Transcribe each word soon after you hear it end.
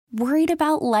Worried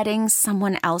about letting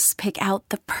someone else pick out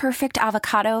the perfect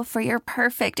avocado for your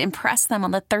perfect impress them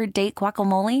on the third date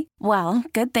guacamole? Well,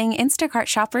 good thing Instacart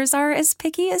shoppers are as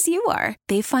picky as you are.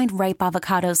 They find ripe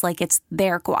avocados like it's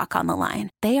their guac on the line.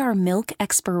 They are milk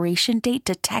expiration date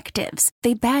detectives.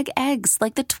 They bag eggs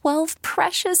like the 12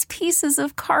 precious pieces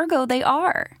of cargo they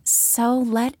are. So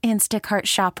let Instacart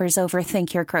shoppers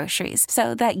overthink your groceries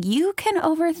so that you can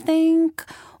overthink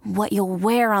what you'll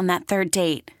wear on that third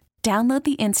date. Download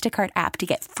the Instacart app to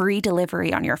get free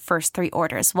delivery on your first 3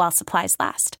 orders while supplies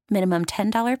last. Minimum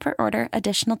 $10 per order.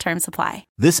 Additional terms apply.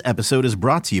 This episode is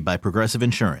brought to you by Progressive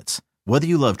Insurance. Whether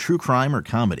you love true crime or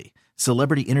comedy,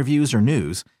 celebrity interviews or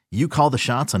news, you call the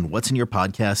shots on what's in your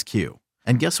podcast queue.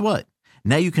 And guess what?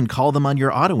 Now you can call them on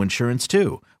your auto insurance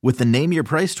too with the Name Your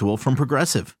Price tool from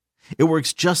Progressive. It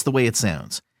works just the way it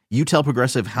sounds. You tell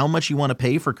Progressive how much you want to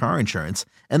pay for car insurance,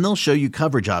 and they'll show you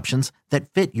coverage options that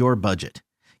fit your budget.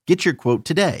 Get your quote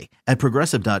today at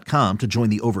Progressive.com to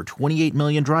join the over 28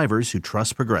 million drivers who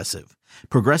trust Progressive.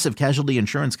 Progressive Casualty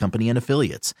Insurance Company and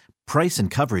Affiliates. Price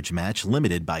and coverage match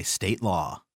limited by state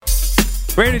law.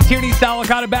 Brandon Tierney,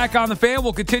 Salicata back on the Fan.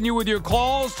 We'll continue with your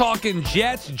calls, talking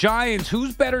Jets, Giants.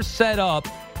 Who's better set up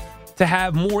to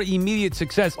have more immediate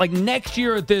success? Like next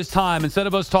year at this time, instead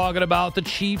of us talking about the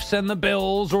Chiefs and the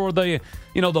Bills or the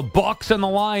Bucks and the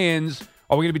Lions,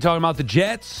 are we going to be talking about the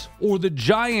Jets or the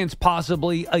Giants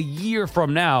possibly a year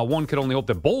from now? One could only hope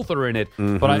that both are in it,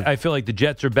 but I feel like the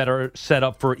Jets are better set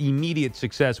up for immediate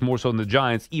success more so than the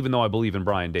Giants, even though I believe in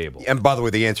Brian Dable. And by the way,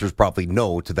 the answer is probably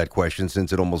no to that question,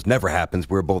 since it almost never happens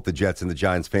where both the Jets and the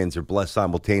Giants fans are blessed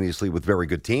simultaneously with very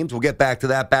good teams. We'll get back to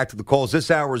that, back to the calls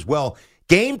this hour as well.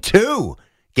 Game two,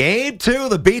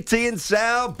 the BT and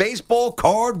Sal Baseball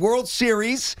Card World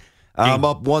Series. I'm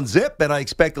up 1-0, and I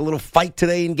expect a little fight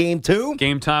today in Game 2.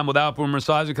 Game time without Boomer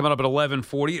Esiason coming up at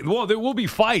 11:40. Well, there will be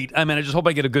fight. I mean, I just hope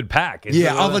I get a good pack.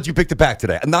 I'll let you pick the pack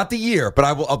today. Not the year, but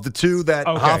I will. Of the two that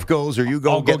Hoff goes or you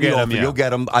go I'll get go get the them, offer, you'll get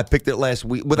them. I picked it last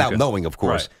week without knowing, of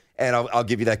course, right. And I'll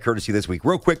give you that courtesy this week.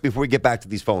 Real quick before we get back to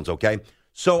these phones, okay?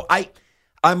 So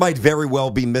I might very well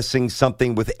be missing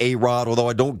something with A-Rod,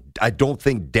 although I don't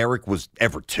think Derek was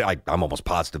ever. I'm almost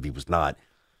positive he was not.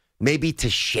 Maybe to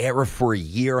Sheriff for a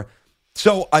year.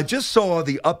 So I just saw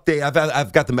the update.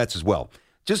 I've got the Mets as well.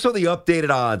 Just saw the updated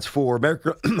odds for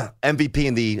America MVP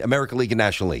in the American League and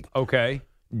National League. Okay.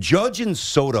 Judge and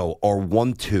Soto are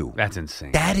 1-2. That's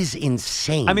insane. That is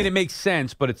insane. I mean, it makes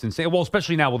sense, but it's insane. Well,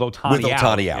 especially now with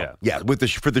Ohtani out. Yeah,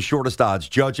 for the shortest odds.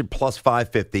 Judge at plus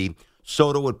 550,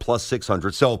 Soto at plus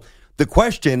 600. So the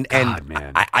question, and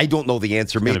man. I don't know the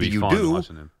answer. Maybe you do.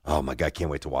 Oh, my God, can't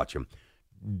wait to watch him.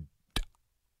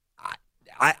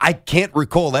 I can't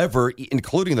recall ever,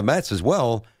 including the Mets as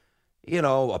well,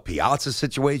 a Piazza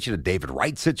situation, a David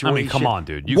Wright situation. I mean, come on,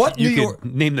 dude. You could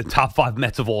name the top 5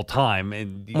 Mets of all time,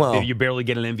 and you barely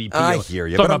get an MVP. I hear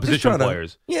you. Talking about position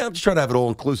players. I'm just trying to have an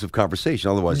all-inclusive conversation.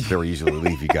 Otherwise, it's very easy to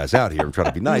leave you guys out here. I'm trying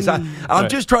to be nice. I'm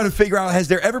just trying to figure out, has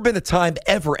there ever been a time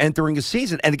ever entering a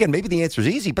season, and again, maybe the answer is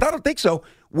easy, but I don't think so,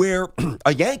 where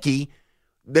a Yankee,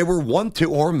 they were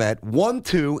 1-2, or Met,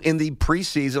 1-2 in the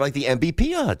preseason, like the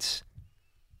MVP odds.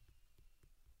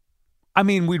 I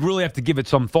mean, we'd really have to give it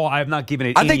some thought. I have not given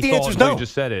it I any think the thought answer is until no. You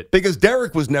just said it. Because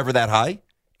Derek was never that high.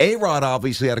 A-Rod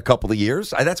obviously had a couple of years.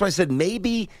 That's why I said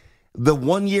maybe the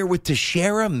 1 year with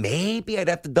Teixeira, maybe I'd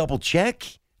have to double check.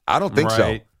 I don't think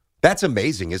so. That's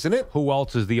amazing, isn't it? Who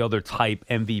else is the other type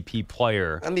MVP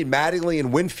player? I mean, Mattingly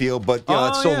and Winfield, but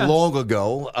it's so long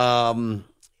ago.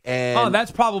 And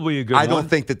that's probably a good one. I don't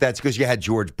think that's because you had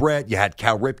George Brett, you had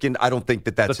Cal Ripken. I don't think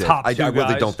that's the it. Top I two really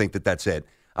guys. don't think that's it.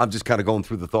 I'm just kind of going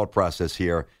through the thought process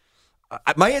here.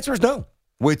 My answer is no,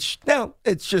 which now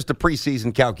it's just a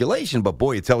preseason calculation, but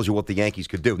boy, it tells you what the Yankees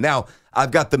could do. Now,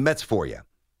 I've got the Mets for you.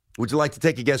 Would you like to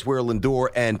take a guess where Lindor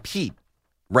and Pete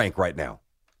rank right now?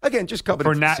 Again, just coming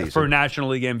into the season. For National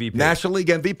League MVP. National League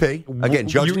MVP. Again,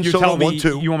 Judge and Soto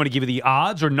 1-2. You want me to give you the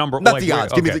odds or number? Not the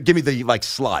odds. Okay. Give me the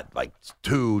slot,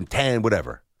 2, 10,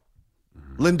 whatever.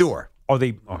 Lindor. Are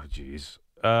they? Oh, jeez.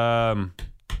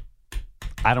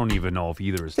 I don't even know if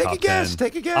either is top 10.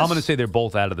 Take a guess. I'm going to say they're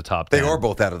both out of the top 10. They are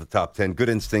both out of the top 10. Good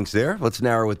instincts there. Let's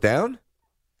narrow it down.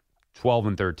 12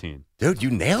 and 13. Dude, you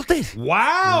nailed it.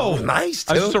 Wow. Nice,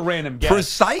 dude. Just a random guess.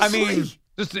 Precisely. I mean,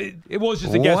 it was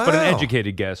just a guess, but an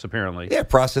educated guess, apparently. Yeah,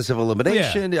 process of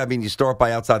elimination. Yeah. I mean, you start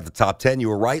by outside the top 10. You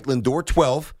were right. Lindor,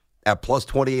 12 at plus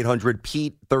 2,800.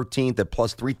 Pete, 13th at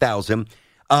plus 3,000.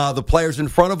 The players in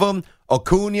front of him,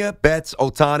 Acuna, Betts,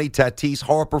 Ohtani, Tatis,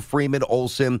 Harper, Freeman,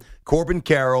 Olsen, Corbin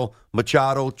Carroll,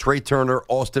 Machado, Trey Turner,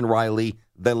 Austin Riley,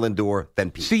 then Lindor, then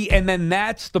Pete. See, and then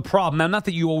that's the problem. Now, not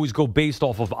that you always go based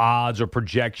off of odds or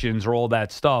projections or all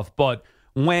that stuff, but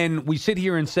when we sit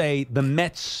here and say the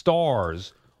Mets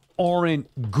stars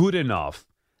aren't good enough,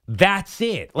 that's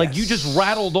it. Like, you just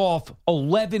rattled off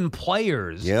 11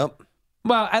 players. Yep.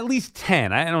 Well, at least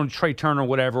 10. I don't know, Trey Turner,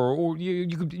 whatever. Or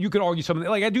you could argue something.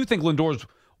 Like, I do think Lindor's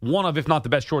one of, if not the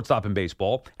best shortstop in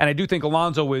baseball. And I do think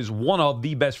Alonso is one of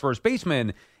the best first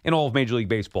basemen in all of Major League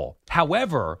Baseball.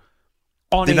 However,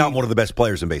 they're not one of the best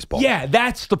players in baseball. Yeah,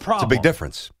 that's the problem. It's a big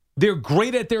difference. They're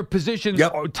great at their positions.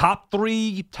 Top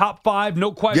 3, top 5,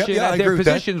 no question at their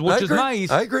positions, which is nice.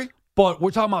 I agree. But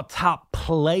we're talking about top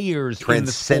players in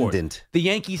the sport. Transcendent. The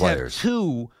Yankees players. have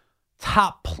 2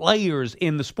 top players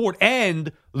in the sport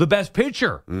and the best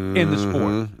pitcher in the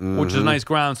sport, which is nice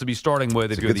grounds to be starting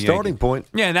with. It's a good starting point.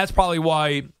 Yeah, and that's probably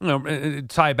why,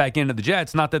 tie it back into the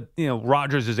Jets. Not that,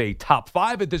 Rodgers is a top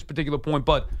 5 at this particular point,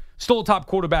 but still a top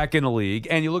quarterback in the league.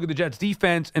 And you look at the Jets'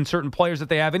 defense and certain players that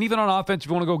they have, and even on offense, if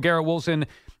you want to go Garrett Wilson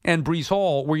and Breece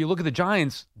Hall, where you look at the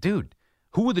Giants, dude,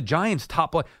 who are the Giants'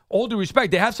 top players? All due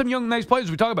respect, they have some young, nice players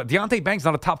we talk about. Deontay Banks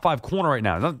not a top 5 corner right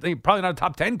now. Probably not a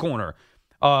top 10 corner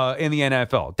in the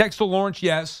NFL. Dexter Lawrence,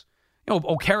 yes.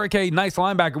 Okereke, nice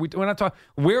linebacker. We're not talking.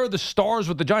 Where are the stars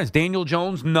with the Giants? Daniel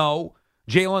Jones, no.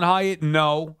 Jalen Hyatt,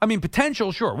 no. I mean,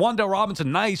 potential, sure. Wan'Dale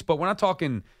Robinson, nice, but we're not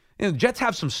talking. The Jets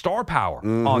have some star power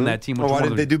on that team. Why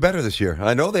didn't they do better this year?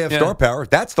 I know they have star power.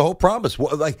 That's the whole promise.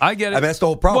 I get it. That's the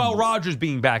whole problem. Well, Rodgers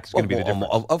being back is going to be the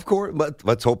difference. Of course, but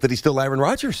let's hope that he's still Aaron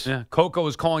Rodgers. Yeah. Coco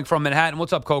is calling from Manhattan.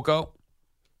 What's up, Coco?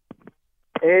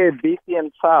 Hey, BT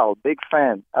and Sal, big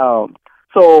fan.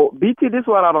 So, BT, this is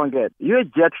what I don't get. You're a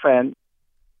Jet fan.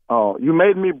 You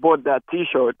made me bought that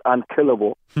T-shirt,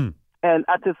 Unkillable. And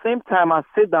at the same time, I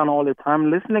sit down all the time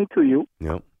listening to you.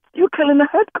 Yep. You're killing the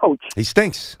head coach. He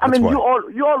stinks. I mean,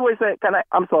 you always say,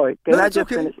 I'm sorry. Can I just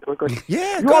finish?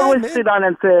 Yeah, you always sit down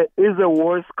and say, he's the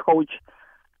worst coach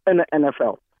in the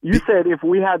NFL. You said if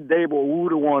we had Dable, we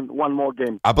would have won one more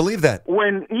game. I believe that.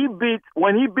 When he beat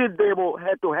Dable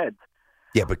head-to-head.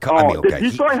 Yeah, but the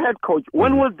Detroit head coach,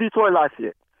 when was Detroit last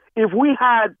year? If we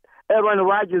had Aaron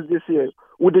Rodgers this year,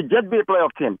 would the Jets be a playoff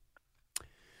team?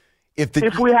 If the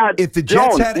Jets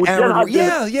Jones, had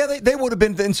Aaron, they would have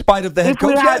been in spite of the head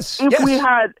coach. If we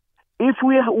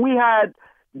had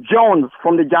Jones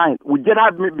from the Giants, would Jets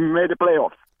have made the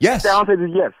playoffs? Yes. The answer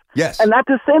is yes. Yes. And at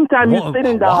the same time, you're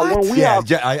sitting down when we have.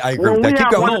 Yeah, I agree with that. Keep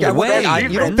going. No way.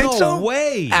 You don't think so? No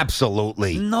way.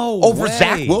 Absolutely. No Over way.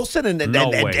 Zach Wilson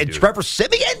and Trevor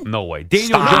Siemian? No way.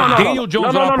 Daniel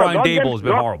Jones and Brian Dable has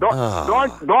been horrible.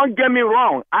 Don't get me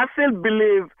wrong. I still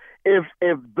believe if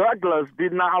Douglas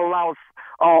did not allow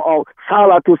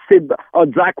Salah to sit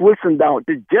Zach Wilson down,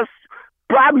 they just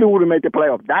probably would have made the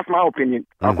playoff. That's my opinion.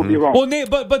 I could be wrong. Well,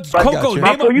 but Coco,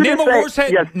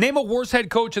 name a worse head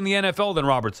coach in the NFL than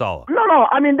Robert Saleh. No.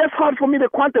 I mean, that's hard for me to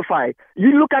quantify.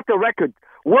 You look at the record.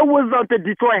 What was the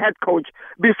Detroit head coach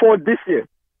before this year?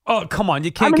 Oh, come on.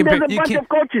 You can't compare. There's a bunch of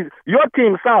coaches. Your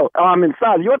team, Sal,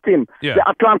 your team, the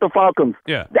Atlanta Falcons.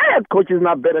 Yeah. Their head coach is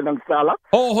not better than Salah.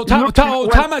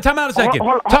 Time out a second.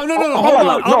 Hold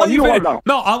on. I'll let you finish.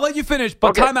 No, I'll let you finish,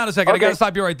 but time out a second. I got to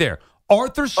stop you right there.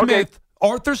 Arthur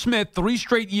Smith, 3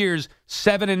 straight years,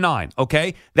 7-9.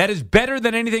 Okay, that is better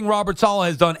than anything Robert Saleh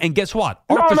has done. And guess what?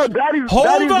 That is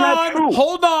not true.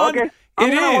 Hold on. Okay.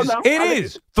 It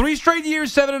is. 3 straight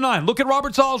years, 7-9. Look at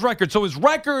Robert Saleh's record. So his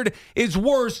record is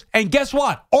worse. And guess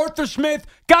what? Arthur Smith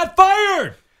got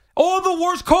fired. All the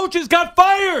worst coaches got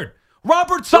fired.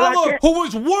 Robert Saleh, who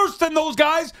was worse than those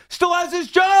guys, still has his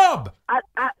job.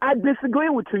 I disagree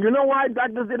with you. You know why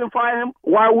Douglas didn't fire him?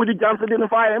 Why Woody Johnson didn't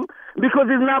fire him? Because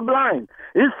he's not blind.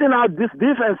 He's seen how this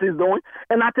defense is doing.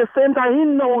 And at the same time, he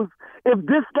knows if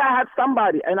this guy had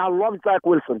somebody, and I love Zach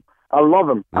Wilson. I love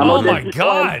him. Oh, my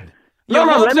God. You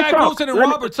love Zach Wilson and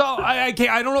Robert Saleh. I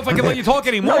don't know if I can let you talk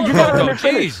anymore. No,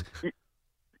 Jeez.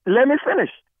 Let me finish.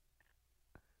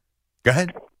 Go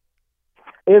ahead.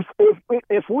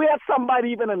 If we had somebody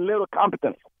even a little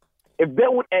competent, if they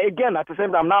would, again, at the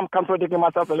same time, now I'm contradicting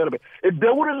myself a little bit. If they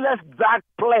would have let Zach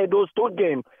play those 2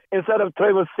 games instead of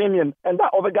Trevor Siemian and that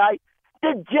other guy,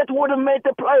 the Jets would have made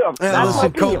the playoffs.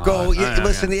 Listen, Coco,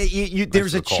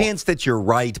 there's a chance that you're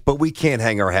right, but we can't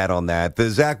hang our hat on that. The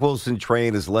Zach Wilson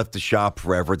train has left the shop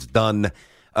forever. It's done.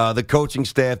 The coaching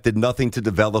staff did nothing to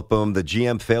develop him. The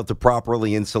GM failed to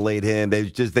properly insulate him.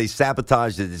 They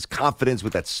sabotaged his confidence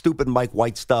with that stupid Mike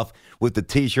White stuff, with the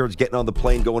T-shirts, getting on the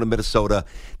plane, going to Minnesota.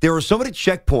 There are so many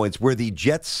checkpoints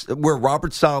where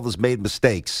Robert Saleh has made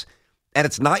mistakes, and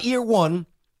it's not year 1,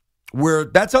 where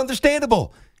that's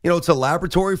understandable. It's a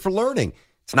laboratory for learning.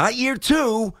 It's not year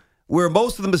 2, where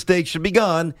most of the mistakes should be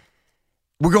gone.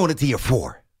 We're going into year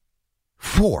 4.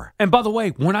 And by the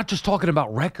way, we're not just talking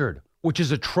about record. which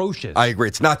is atrocious. I agree.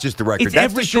 It's not just the record. It's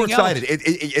That's the everything short-sighted. else.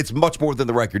 It's much more than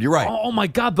the record. You're right. Oh my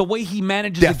God, the way he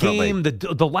manages Definitely. the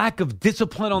game, the lack of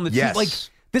discipline on the Yes. team. Like,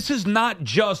 this is not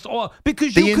just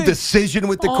because The indecision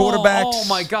with the quarterbacks. Oh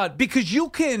my God, because you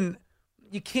can't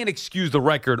excuse the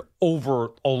record over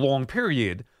a long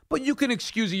period, but you can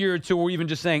excuse a year or two, or even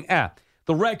just saying,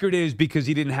 the record is because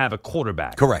he didn't have a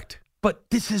quarterback. Correct. But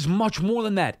this is much more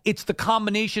than that. It's the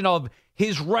combination of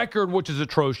his record, which is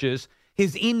atrocious,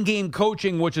 his in-game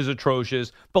coaching, which is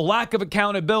atrocious, the lack of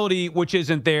accountability, which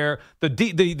isn't there,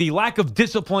 the lack of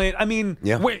discipline. I mean,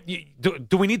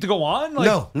 do we need to go on?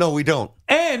 No, we don't.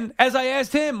 And as I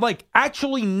asked him,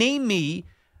 actually name me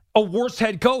a worse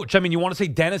head coach. I mean, you want to say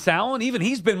Dennis Allen? Even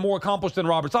he's been more accomplished than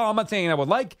Robert Saleh. I'm not saying I would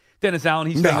like Dennis Allen.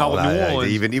 He's staying out with New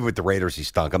Orleans. Even with the Raiders, he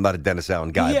stunk. I'm not a Dennis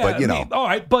Allen guy, Yeah, but I mean, all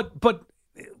right, but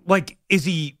is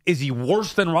he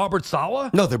worse than Robert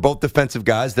Saleh? No, they're both defensive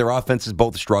guys. Their offenses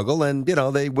both struggle, and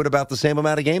they win about the same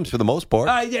amount of games for the most part.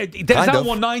 Yeah, Dennis Allen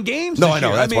won 9 games. No, this I know.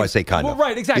 year. That's why I say kind well, of.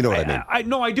 Right, exactly. You know what I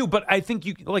mean? I do, but I think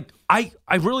you I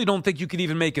really don't think you could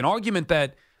even make an argument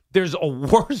that there's a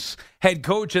worse head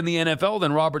coach in the NFL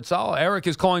than Robert Saleh. Eric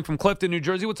is calling from Clifton, New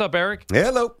Jersey. What's up, Eric?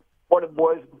 Hello. Morning,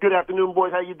 boys. Good afternoon,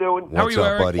 boys. How you doing? How are you,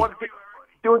 Eric? Buddy?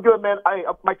 Doing good, man.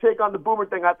 My take on the Boomer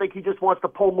thing, I think he just wants to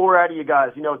pull more out of you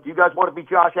guys. Do you guys want to be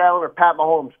Josh Allen or Pat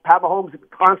Mahomes? Pat Mahomes is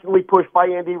constantly pushed by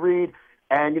Andy Reid,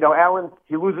 and, Allen,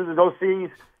 he loses his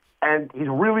OCs, and he's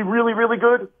really, really, really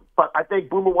good. But I think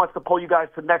Boomer wants to pull you guys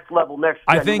to the next level next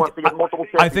year. He wants to get multiple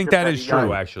I think that is championships.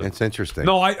 true, actually. It's interesting.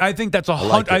 No, I think that's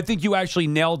I think you actually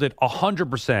nailed it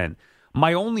 100%.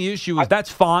 My only issue is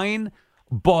that's fine,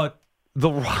 but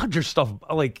the Rodgers stuff,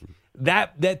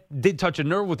 that did touch a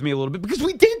nerve with me a little bit because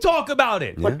we did talk about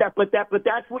it. But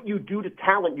that's what you do to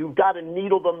talent. You've got to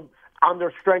needle them on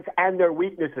their strengths and their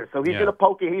weaknesses. So he's going to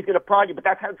poke you, he's going to prod you, but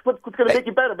that's what's going to make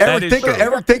you better. Man.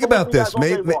 Eric, think about this.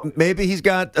 Maybe he's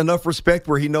got enough respect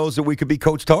where he knows that we could be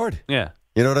coached hard. Yeah.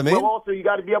 You know what I mean? Well, also you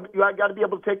got to be able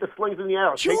to take the slings and the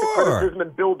arrows, Sure. take the criticism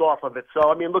and build off of it.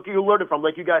 So I mean, look who you're learning from.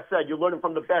 Like you guys said, you're learning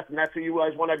from the best, and that's who you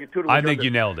guys want to have your tutor. I think you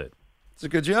nailed it. It's a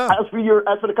good job. As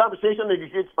for the conversation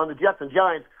on the Jets and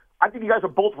Giants, I think you guys are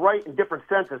both right in different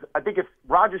senses. I think if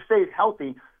Rodgers stays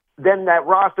healthy, then that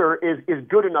roster is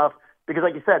good enough because,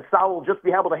 like you said, Saleh will just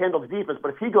be able to handle the defense.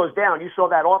 But if he goes down, you saw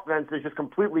that offense is just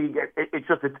completely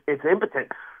it's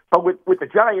impotent. But with the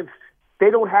Giants, they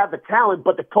don't have the talent,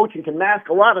 but the coaching can mask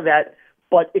a lot of that.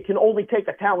 But it can only take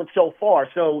the talent so far.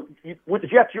 So with the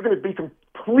Jets, you're going to be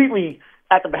completely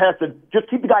at the behest of just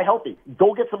keep the guy healthy.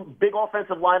 Go get some big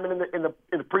offensive linemen in the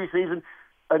preseason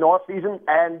and off season,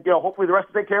 and hopefully the rest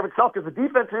will take care of itself because the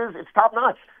defense it's top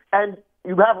notch. And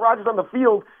you have Rodgers on the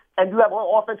field, and you have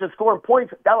offensive scoring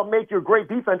points. That'll make your great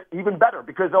defense even better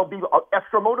because they'll be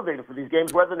extra motivated for these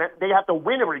games rather than they have to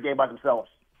win every game by themselves.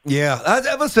 Yeah,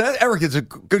 listen, Eric, it's a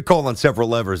good call on several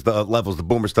levels, the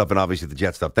Boomer stuff and obviously the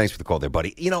Jet stuff. Thanks for the call there,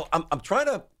 buddy. I'm trying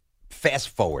to fast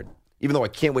forward, even though I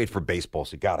can't wait for baseball.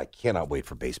 So, God, I cannot wait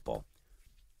for baseball.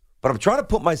 But I'm trying to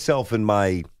put myself in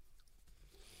my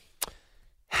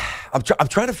I'm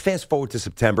trying to fast forward to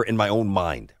September in my own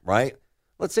mind, right?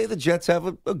 Let's say the Jets have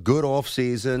a good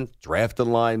offseason, draft a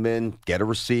lineman, get a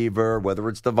receiver, whether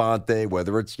it's Devontae,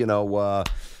 whether it's,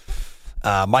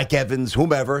 Mike Evans,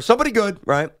 whomever, somebody good,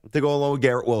 right, to go along with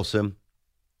Garrett Wilson.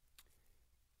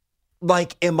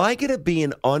 Am I going to be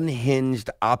an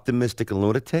unhinged, optimistic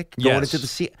lunatic going into the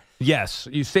season? Yes,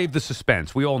 you saved the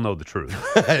suspense. We all know the truth.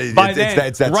 It's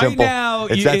that right simple. Now,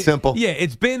 it's that simple. Yeah,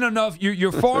 it's been enough.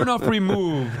 You're far enough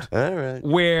removed all right.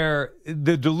 where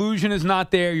the delusion is not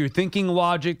there. You're thinking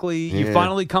logically. You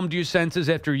finally come to your senses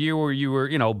after a year where you were,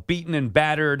 beaten and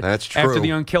battered. That's true. After the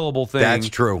unkillable thing. That's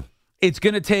true. It's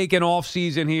going to take an off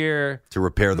season here to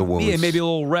repair the wounds. Yeah, maybe a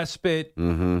little respite.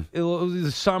 Mm-hmm.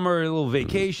 The summer, a little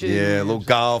vacation. Yeah, a little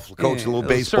golf, coach, a little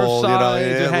baseball. Surfside,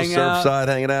 a little surfside,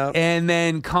 hanging out. And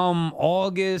then come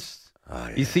August,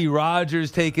 you see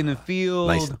Rodgers taking the field.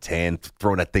 Nice and tan,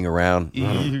 throwing that thing around.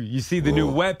 You see the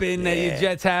new weapon that your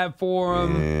Jets have for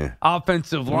him.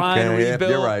 Offensive line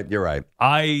rebuild. You're right.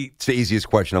 It's the easiest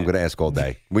question I'm going to ask all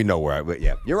day. We know where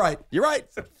you're right.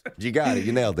 You got it.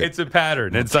 You nailed it. It's a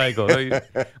pattern and cycle.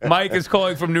 Mike is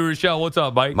calling from New Rochelle. What's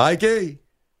up, Mike? Mikey.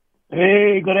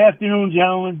 Hey, good afternoon,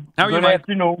 gentlemen. How are you, Good Mike?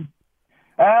 afternoon.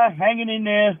 Hanging in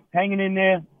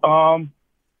there.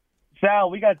 Sal,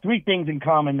 we got 3 things in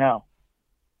common now.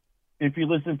 If you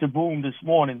listen to Boom this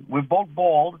morning, we're both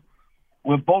bald,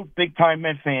 we're both big-time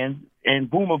Met fans, and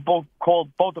Boomer both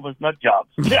called both of us nut jobs.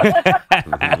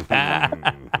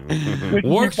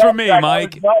 Works for me,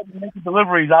 Mike. I was making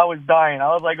deliveries. I was dying. I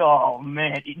was like, oh,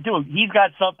 man. Dude, he's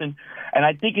got something, and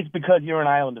I think it's because you're an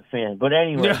Islander fan. But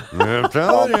anyway. I'm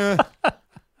telling you.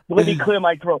 Let me clear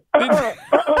my throat.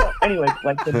 Anyway,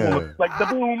 like the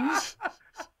boom.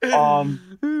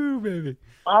 Ooh, baby.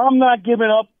 I'm not giving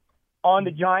up on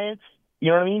the Giants.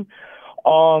 You know what I mean?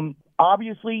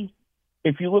 Obviously,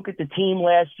 if you look at the team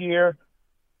last year,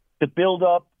 the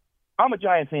build-up, I'm a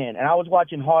Giant fan, and I was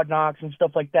watching Hard Knocks and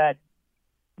stuff like that.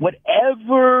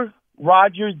 Whatever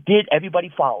Rodgers did, everybody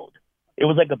followed. It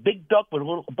was like a big duck with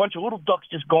a bunch of little ducks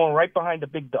just going right behind the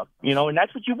big duck, and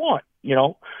that's what you want,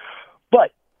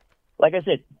 But, like I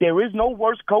said, there is no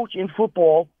worse coach in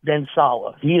football than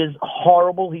Saleh. He is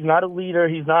horrible. He's not a leader.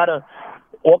 He's not a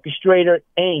orchestrator,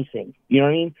 anything. You know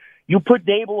what I mean? You put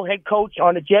Dable, head coach,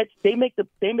 on the Jets, they make the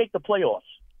playoffs,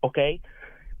 okay?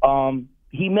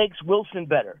 He makes Wilson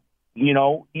better. You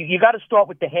got to start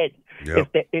with the head.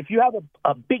 Yep. If you have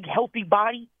a big, healthy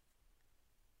body,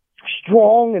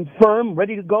 strong and firm,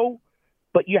 ready to go,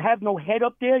 but you have no head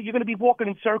up there, you're going to be walking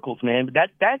in circles, man.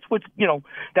 That's what's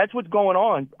going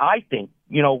on, I think,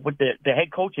 with the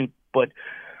head coaching. But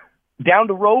down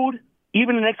the road,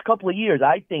 even the next couple of years,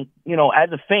 I think,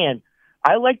 as a fan,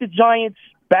 I like the Giants'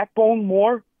 backbone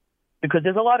more because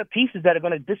there's a lot of pieces that are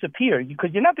going to disappear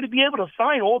because you're not going to be able to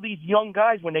sign all these young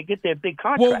guys when they get their big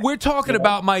contracts. Well, we're talking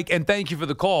about, Mike, and thank you for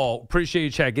the call. Appreciate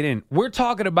you checking in. We're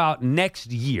talking about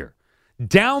next year.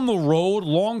 Down the road,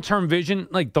 long-term vision,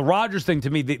 like the Rodgers thing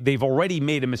to me, they've already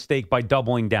made a mistake by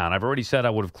doubling down. I've already said I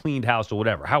would have cleaned house or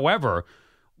whatever. However,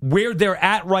 where they're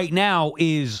at right now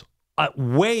is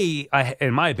way,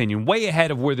 in my opinion, way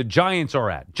ahead of where the Giants are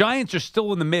at. Giants are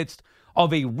still in the midst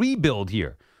of a rebuild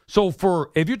here. So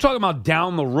if you're talking about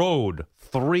down the road,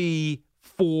 3,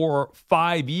 4,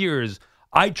 5 years,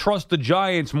 I trust the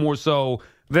Giants more so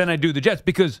than I do the Jets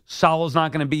because Saleh's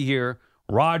not going to be here.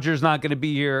 Rodgers not going to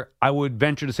be here. I would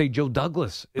venture to say Joe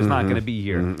Douglas is not going to be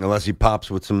here. Unless he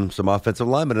pops with some offensive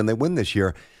linemen and they win this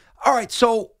year. All right,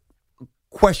 so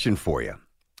question for you.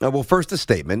 Well, first a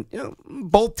statement.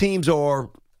 Both teams are,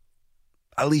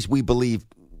 at least we believe,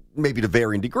 maybe to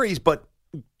varying degrees, but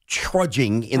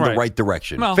trudging in the right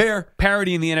direction. Well, fair?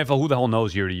 Parity in the NFL, who the hell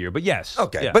knows year to year? But yes.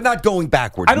 Okay, yeah. but not going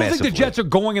backwards I don't massively. think the Jets are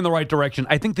going in the right direction.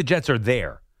 I think the Jets are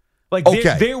there. Like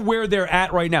they're where they're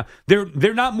at right now.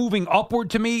 They're not moving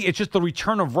upward to me. It's just the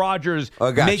return of Rodgers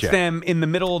makes them in the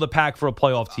middle of the pack for a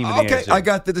playoff team in the AFC. I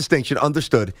got the distinction.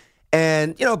 Understood.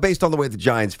 And, based on the way the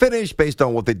Giants finished, based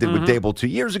on what they did with Dable 2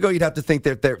 years ago, you'd have to think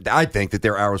I think that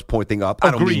their arrow's pointing up.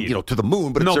 I don't mean, to the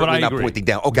moon, but it's certainly not pointing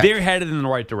down. Okay. They're headed in the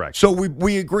right direction. So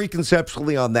we agree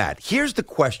conceptually on that. Here's the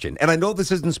question, and I know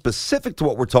this isn't specific to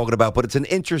what we're talking about, but it's an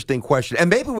interesting question. And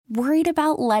maybe Worried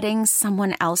about letting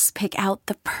someone else pick out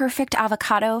the perfect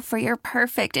avocado for your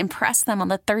perfect impress them on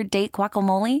the third date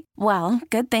guacamole? Well,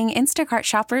 good thing Instacart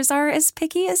shoppers are as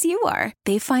picky as you are.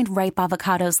 They find ripe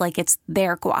avocados like it's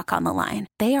their guac on the line.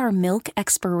 They are milk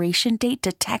expiration date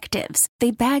detectives.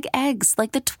 They bag eggs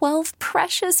like the 12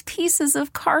 precious pieces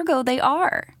of cargo they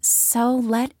are. So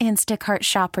let Instacart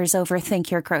shoppers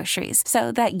overthink your groceries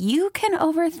so that you can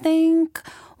overthink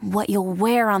what you'll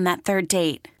wear on that third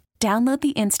date. Download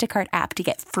the Instacart app to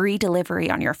get free delivery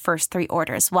on your first 3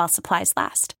 orders while supplies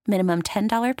last. Minimum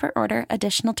 $10 per order.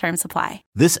 Additional terms apply.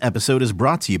 This episode is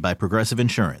brought to you by Progressive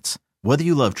Insurance. Whether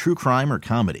you love true crime or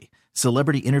comedy,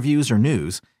 celebrity interviews or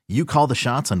news, you call the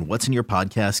shots on what's in your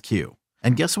podcast queue.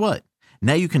 And guess what?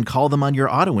 Now you can call them on your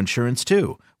auto insurance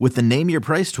too with the Name Your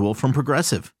Price tool from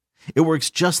Progressive. It works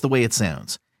just the way it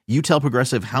sounds. You tell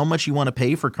Progressive how much you want to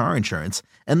pay for car insurance,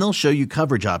 and they'll show you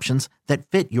coverage options that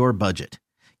fit your budget.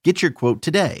 Get your quote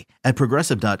today at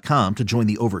Progressive.com to join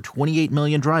the over 28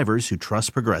 million drivers who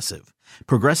trust Progressive.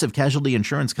 Progressive Casualty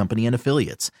Insurance Company and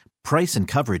Affiliates. Price and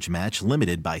coverage match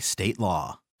limited by state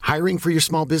law. Hiring for your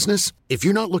small business? If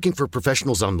you're not looking for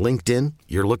professionals on LinkedIn,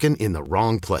 you're looking in the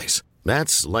wrong place.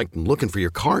 That's like looking for your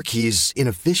car keys in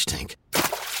a fish tank.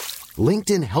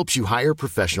 LinkedIn helps you hire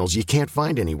professionals you can't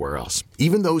find anywhere else,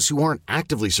 even those who aren't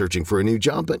actively searching for a new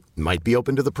job but might be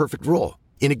open to the perfect role.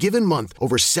 In a given month,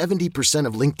 over 70%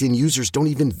 of LinkedIn users don't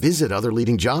even visit other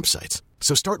leading job sites.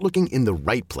 So start looking in the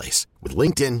right place. With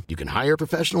LinkedIn, you can hire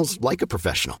professionals like a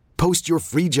professional. Post your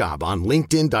free job on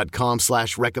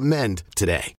linkedin.com/recommend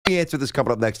today. The answer this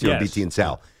coming up next year on BT and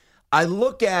Sal. I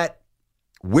look at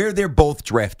where they're both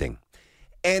drafting.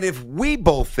 And if we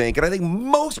both think, and I think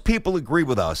most people agree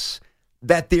with us,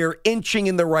 that they're inching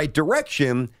in the right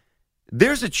direction,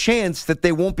 there's a chance that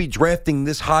they won't be drafting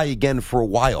this high again for a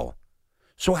while.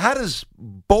 So how does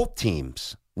both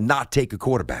teams not take a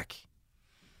quarterback?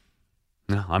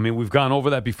 No, I mean, we've gone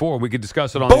over that before. We could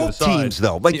discuss it on the other side. Both teams,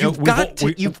 though. Like,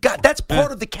 you've got that's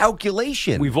part of the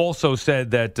calculation. We've also said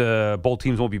that both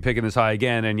teams won't be picking this high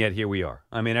again, and yet here we are.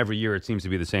 I mean, every year it seems to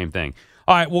be the same thing.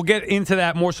 All right, we'll get into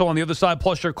that more so on the other side,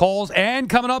 plus your calls. And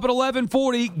coming up at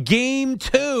 11:40, Game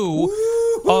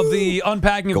 2 of the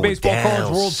Unpacking of Baseball Cards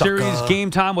World Series. Game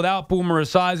time without Boomer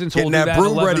Esiason. So Getting we'll do that that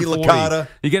broom at ready, 11:40. Licata.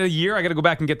 You get a year? I got to go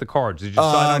back and get the cards. Did you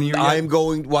decide on a year yet? I'm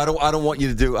going. Well, I don't want you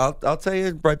to do. I'll tell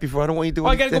you right before. I don't want you to do.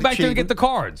 I got to go back there and get the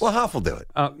cards. Well, Hoff will do it.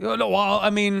 No, well,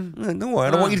 I mean, no, I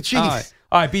don't want you to cheat. All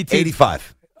right, BT.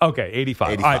 85. Okay,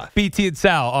 85. All right, BT and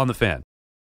Sal on the Fan.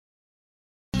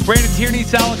 Brandon Tierney,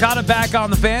 Sal Licata back on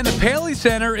the Fan. The Paley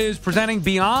Center is presenting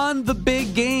Beyond the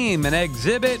Big Game, an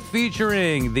exhibit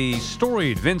featuring the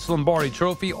storied Vince Lombardi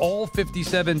Trophy, all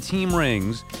 57 team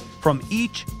rings from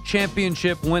each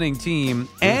championship-winning team,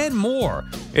 and more.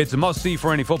 It's a must-see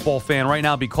for any football fan. Right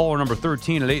now, be caller number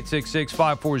 13 at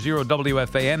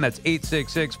 866-540-WFAN. That's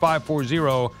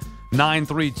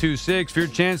 866-540-9326 for your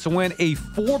chance to win a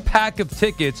 4-pack of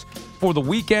tickets for the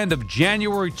weekend of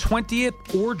January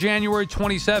 20th or January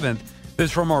 27th. This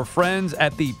is from our friends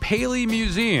at the Paley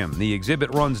Museum. The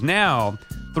exhibit runs now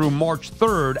through March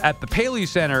 3rd at the Paley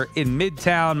Center in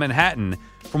Midtown Manhattan.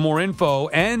 For more info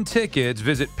and tickets,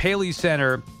 visit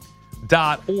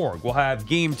paleycenter.org. We'll have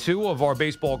Game 2 of our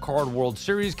Baseball Card World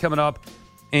Series coming up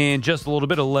in just a little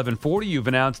bit, 11:40. You've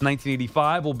announced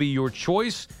 1985 will be your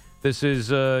choice. This is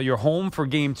your home for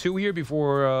Game 2 here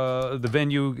before the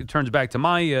venue turns back to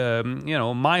my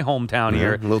hometown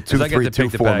here. A little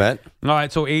 2-3-2 format. All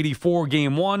right, so 84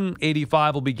 Game 1,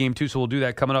 85 will be Game 2, so we'll do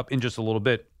that coming up in just a little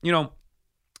bit. You know,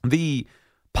 the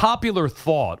popular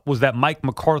thought was that Mike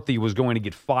McCarthy was going to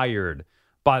get fired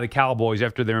by the Cowboys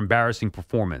after their embarrassing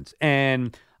performance.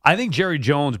 And I think Jerry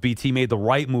Jones, BT, made the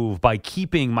right move by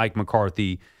keeping Mike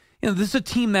McCarthy. You know, this is a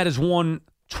team that has won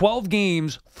 12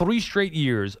 games, 3 straight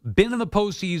years, been in the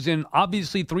postseason,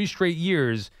 obviously 3 straight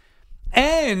years,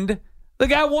 and the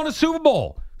guy won a Super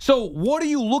Bowl. So what are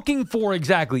you looking for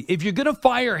exactly? If you're going to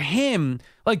fire him,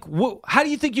 like, how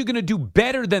do you think you're going to do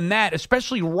better than that,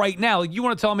 especially right now? Like, you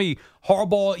want to tell me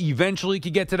Harbaugh eventually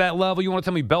could get to that level? You want to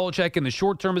tell me Belichick in the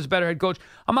short term is a better head coach?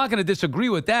 I'm not going to disagree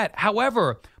with that.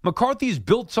 However, McCarthy's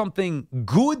built something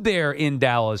good there in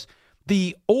Dallas.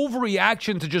 The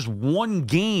overreaction to just one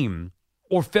game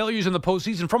or failures in the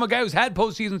postseason from a guy who's had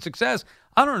postseason success,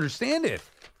 I don't understand it.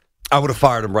 I would have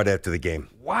fired him right after the game.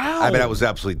 Wow. I mean, that was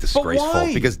absolutely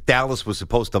disgraceful because Dallas was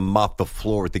supposed to mop the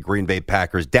floor with the Green Bay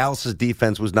Packers. Dallas's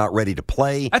defense was not ready to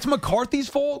play. That's McCarthy's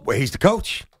fault? Well, he's the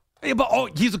coach. Yeah,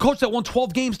 but he's the coach that won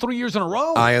 12 games 3 years in a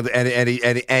row.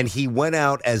 And he went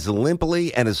out as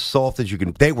limply and as soft as you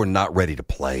can. They were not ready to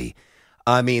play.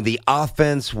 I mean, the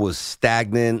offense was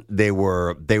stagnant. They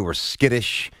were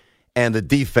skittish, and the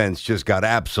defense just got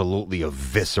absolutely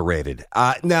eviscerated.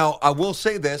 Now, I will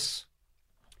say this.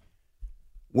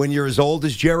 When you're as old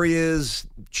as Jerry is,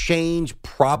 change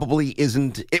probably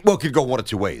isn't – it could go one of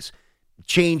two ways.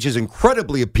 Change is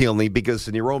incredibly appealing because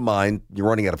in your own mind, you're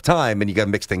running out of time and you got to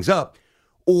mix things up.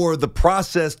 Or the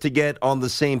process to get on the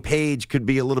same page could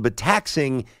be a little bit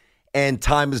taxing and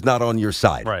time is not on your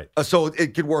side. Right. So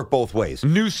it could work both ways.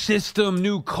 New system,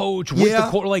 new coach, with the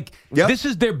court. Like, This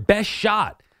is their best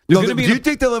shot. Do you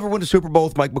think they'll ever win a Super Bowl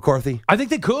with Mike McCarthy? I think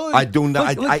they could. I do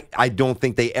not. I don't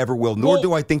think they ever will. Nor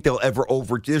do I think they'll ever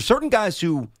There's certain guys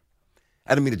who.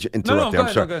 I don't mean to interrupt there.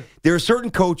 I'm sorry. There are certain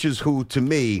coaches who, to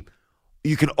me,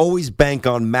 you can always bank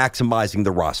on maximizing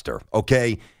the roster.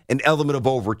 Okay, an element of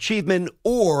overachievement,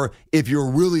 or if you're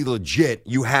really legit,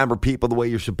 you hammer people the way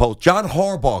you're supposed. John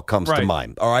Harbaugh comes to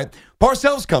mind. All right,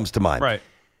 Parcells comes to mind. Right.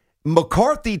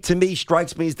 McCarthy, to me,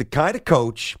 strikes me as the kind of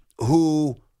coach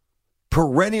who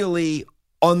perennially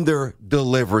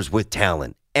under-delivers with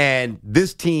talent. And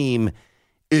this team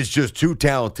is just too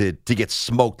talented to get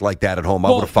smoked like that at home.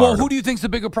 I would have fired him. Who do you think's the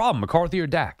bigger problem, McCarthy or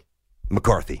Dak?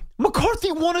 McCarthy.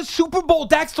 McCarthy won a Super Bowl.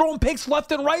 Dak's throwing picks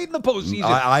left and right in the postseason.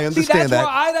 I understand that's that.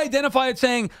 why I'd identify it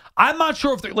saying, I'm not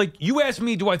sure if, you asked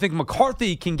me, do I think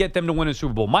McCarthy can get them to win a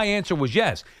Super Bowl? My answer was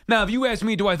yes. Now, if you ask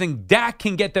me, do I think Dak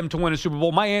can get them to win a Super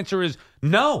Bowl? My answer is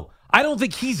no. I don't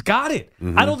think he's got it.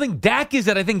 Mm-hmm. I don't think Dak is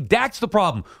it. I think Dak's the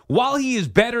problem. While he is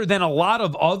better than a lot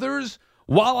of others,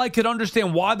 while I could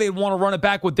understand why they'd want to run it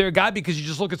back with their guy because you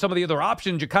just look at some of the other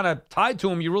options, you're kind of tied to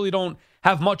him. You really don't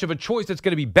have much of a choice that's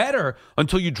going to be better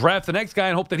until you draft the next guy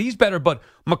and hope that he's better. But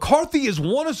McCarthy has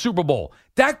won a Super Bowl.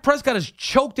 Dak Prescott has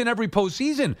choked in every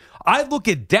postseason. I look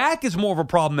at Dak as more of a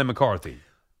problem than McCarthy.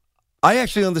 I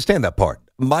actually understand that part.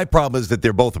 My problem is that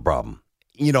they're both a problem.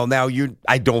 You know, now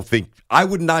I don't think I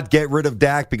would not get rid of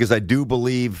Dak because I do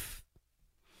believe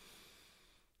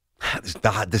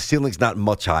The ceiling's not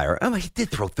much higher. I mean, he did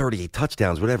throw 38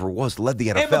 touchdowns, whatever it was, led the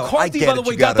NFL. And McCarthy, by the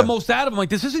way, got the most out of him. Like,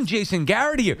 this isn't Jason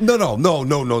Garrett here. No.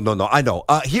 I know.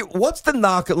 Here, what's the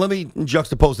knock? Let me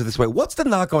juxtapose it this way. What's the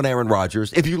knock on Aaron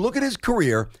Rodgers? If you look at his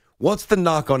career, what's the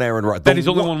knock on Aaron Rodgers? That he's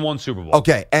only won one Super Bowl.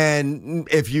 Okay, and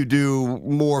if you do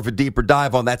more of a deeper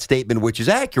dive on that statement, which is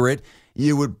accurate,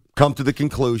 you would come to the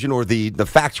conclusion or the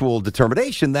factual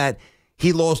determination that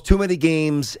he lost too many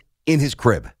games in his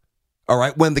crib. All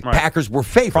right, when the Packers were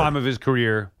favored. Prime of his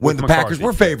career. When the McCarthy. Packers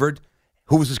were favored,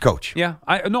 who was his coach? Yeah,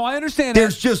 I understand.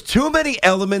 There's just too many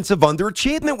elements of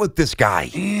underachievement with this guy.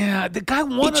 Yeah, the guy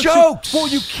won. He chokes. Well,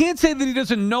 you can't say that he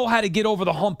doesn't know how to get over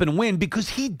the hump and win because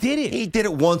he did it. He did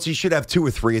it once. He should have 2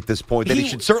 or 3 at this point. Then he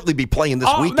should certainly be playing this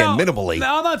weekend minimally.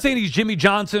 Now, I'm not saying he's Jimmy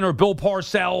Johnson or Bill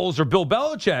Parcells or Bill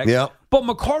Belichick. Yeah. But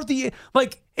McCarthy,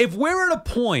 like, if we're at a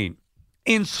point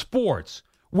in sports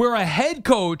where a head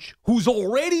coach who's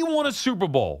already won a Super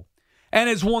Bowl and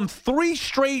has won 3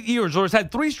 straight years or has had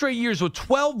 3 straight years with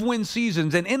 12-win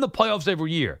seasons and in the playoffs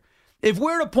every year, if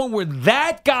we're at a point where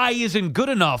that guy isn't good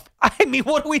enough, I mean,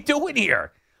 what are we doing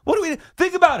here?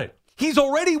 Think about it. He's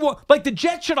already won. Like, the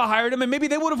Jets should have hired him, and maybe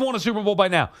they would have won a Super Bowl by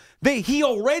now. He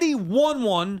already won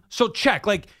one, so check.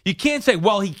 Like, you can't say,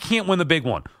 well, he can't win the big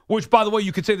one, which, by the way,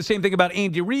 you could say the same thing about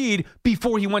Andy Reid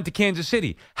before he went to Kansas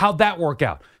City. How'd that work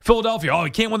out? Philadelphia,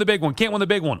 he can't win the big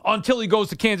one, until he goes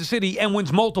to Kansas City and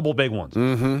wins multiple big ones.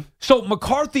 Mm-hmm. So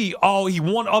McCarthy, he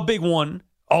won a big one.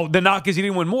 The knock is he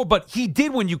didn't win more, but he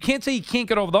did win. You can't say he can't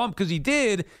get over the hump because he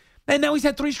did, and now he's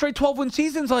had 3 straight 12-win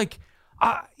seasons. Like,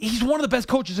 he's one of the best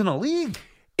coaches in the league.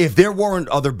 If there weren't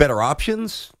other better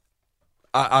options,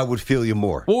 I would feel you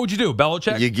more. What would you do,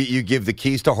 Belichick? You give the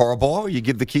keys to Harbaugh, or you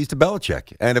give the keys to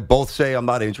Belichick. And if both say I'm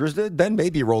not interested, then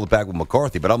maybe you roll it back with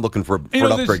McCarthy. But I'm looking for an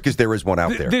upgrade because there is one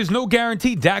out there. There's no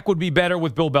guarantee Dak would be better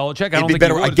with Bill Belichick. I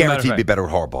guarantee he'd be better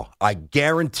with Harbaugh. I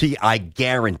guarantee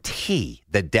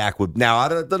that Dak would. Now,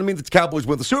 that doesn't mean that the Cowboys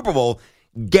win the Super Bowl.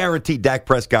 Guaranteed Dak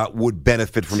Prescott would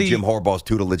benefit from Jim Harbaugh's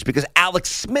tutelage because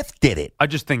Alex Smith did it. I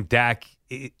just think Dak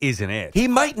isn't it. He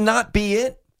might not be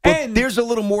it, but there's a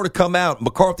little more to come out.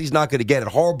 McCarthy's not going to get it.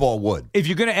 Harbaugh would. If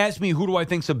you're going to ask me who do I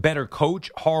think's a better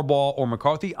coach, Harbaugh or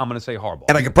McCarthy, I'm going to say Harbaugh.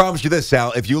 And I can promise you this,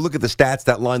 Sal, if you look at the stats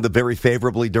that lined up very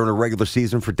favorably during a regular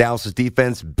season for Dallas's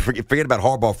defense, forget about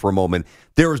Harbaugh for a moment.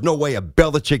 There is no way a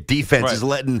Belichick defense is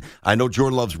letting, I know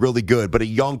Jordan Love's really good, but a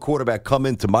young quarterback come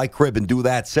into my crib and do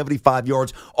that, 75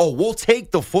 yards. We'll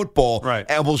take the football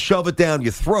and we'll shove it down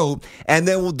your throat, and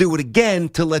then we'll do it again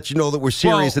to let you know that we're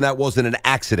serious and that wasn't an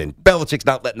accident. Belichick's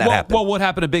not letting that happen. Well, what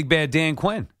happened to Big Bad Dan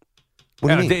Quinn?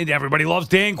 What do you mean? Everybody loves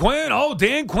Dan Quinn. Oh,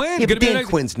 Dan Quinn. Yeah, but Dan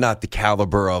Quinn's not the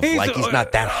caliber of, he's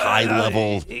not that high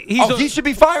level. He should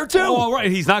be fired too. Oh, right.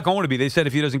 He's not going to be. They said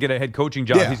if he doesn't get a head coaching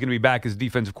job, he's going to be back as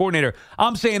defensive coordinator.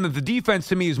 I'm saying that the defense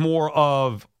to me is more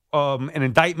of an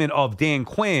indictment of Dan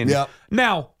Quinn. Yeah.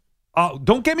 Now,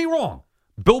 don't get me wrong.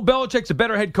 Bill Belichick's a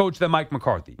better head coach than Mike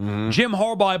McCarthy. Mm-hmm. Jim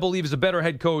Harbaugh, I believe, is a better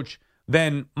head coach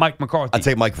than Mike McCarthy. I'd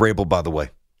take Mike Vrabel, by the way.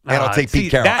 And I'll take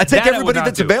Pete Carroll. I'd take everybody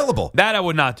that's available. That I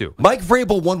would not do. Mike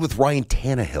Vrabel won with Ryan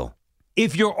Tannehill.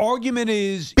 If your argument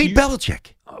is... Beat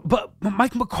Belichick. But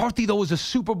Mike McCarthy, though, was a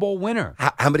Super Bowl winner.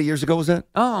 How many years ago was that?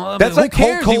 That's like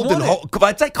Hulk Hogan.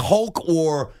 That's like Hulk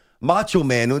or Macho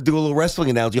Man, we'll do a little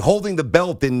wrestling analogy, holding the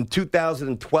belt in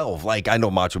 2012. Like, I know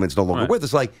Macho Man's no longer with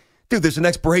us. Like, dude, there's an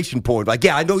expiration point. Like,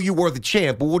 yeah, I know you were the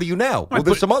champ, but what are you now? Well,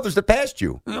 there's some others that passed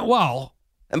you. Well...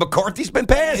 And McCarthy's been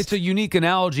passed. It's a unique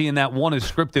analogy in that one is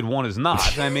scripted, one is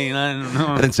not. I mean, I don't know.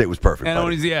 I didn't say it was perfect.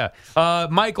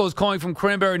 Michael is calling from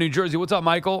Cranberry, New Jersey. What's up,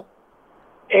 Michael?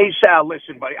 Hey, Sal,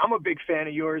 listen, buddy, I'm a big fan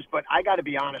of yours, but I got to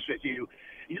be honest with you.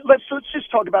 Let's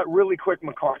just talk about really quick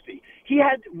McCarthy. He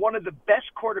had one of the best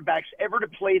quarterbacks ever to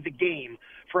play the game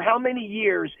for how many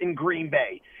years in Green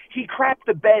Bay? He crapped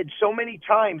the bed so many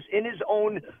times in his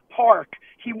own park.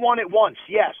 He won it once,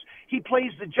 yes. He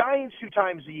plays the Giants 2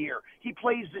 times a year. He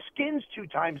plays the Skins 2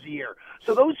 times a year.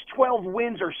 So those 12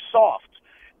 wins are soft.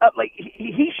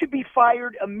 He should be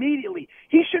fired immediately.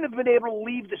 He shouldn't have been able to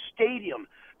leave the stadium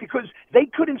because they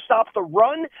couldn't stop the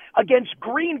run against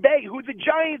Green Bay, who the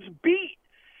Giants beat.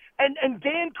 And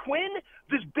Dan Quinn,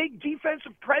 this big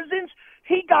defensive presence,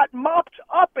 he got mopped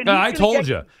up. And I told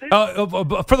you.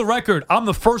 For the record, I'm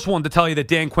the first one to tell you that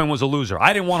Dan Quinn was a loser.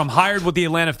 I didn't want him hired with the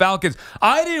Atlanta Falcons.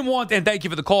 And thank you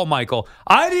for the call, Michael.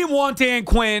 I didn't want Dan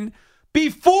Quinn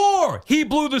before he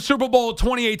blew the Super Bowl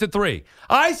 28-3.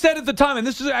 I said at the time, and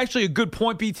this is actually a good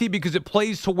point, BT, because it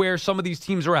plays to where some of these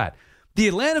teams are at. The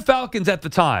Atlanta Falcons at the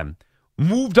time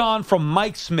moved on from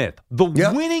Mike Smith, the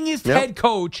winningest head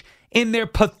coach in their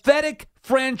pathetic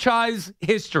franchise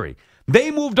history.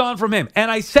 They moved on from him.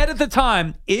 And I said at the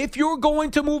time, if you're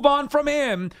going to move on from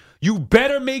him, you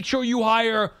better make sure you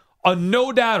hire a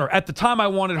no-doubter. At the time, I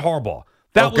wanted Harbaugh.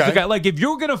 That was the guy. Like, if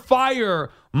you're going to fire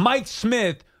Mike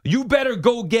Smith, you better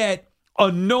go get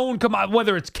a known,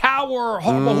 whether it's Cowher or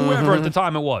Harbaugh, whoever at the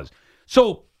time it was.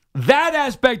 So that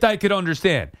aspect I could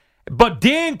understand. But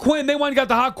Dan Quinn, they went and got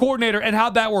the hot coordinator, and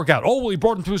how'd that work out? Oh, well, he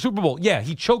brought him to a Super Bowl. Yeah,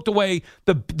 he choked away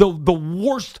the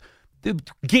worst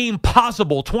game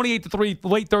possible, 28-3,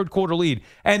 late third quarter lead.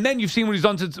 And then you've seen what he's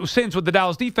done since with the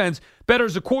Dallas defense, better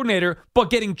as a coordinator, but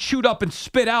getting chewed up and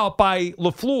spit out by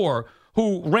LaFleur,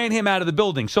 who ran him out of the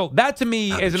building. So that to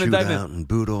me is an indictment. Out and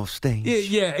booed off stage.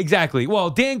 Yeah, exactly. Well,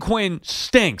 Dan Quinn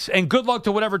stinks, and good luck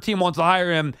to whatever team wants to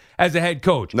hire him as a head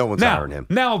coach. No one's hiring him.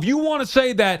 Now, if you want to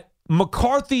say that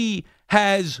McCarthy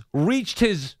has reached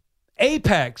his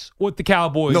apex with the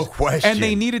Cowboys, no question, and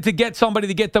they needed to get somebody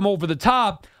to get them over the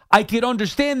top, I could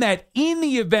understand that in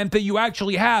the event that you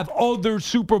actually have other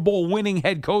Super Bowl winning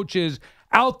head coaches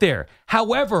out there.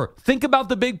 However, think about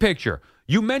the big picture.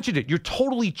 You mentioned it. You're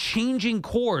totally changing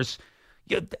course.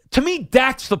 To me,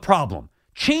 that's the problem.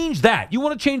 Change that. You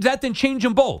want to change that, then change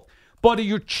them both. But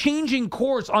you're changing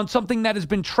course on something that has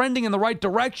been trending in the right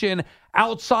direction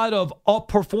outside of up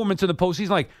performance in the postseason.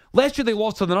 Like last year, they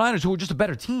lost to the Niners, who were just a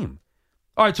better team.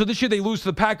 All right, so this year they lose to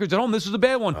the Packers at home. This is a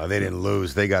bad one. They didn't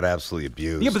lose. They got absolutely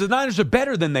abused. Yeah, but the Niners are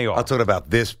better than they are. I'm talking about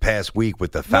this past week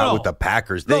with the with the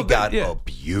Packers. They got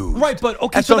abused. Right, but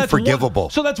okay, that's so unforgivable.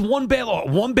 That's one bad loss.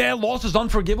 One bad loss is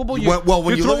unforgivable. When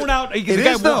you're throwing out.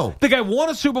 The guy won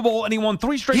a Super Bowl and he won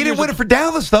 3 straight. He didn't win it for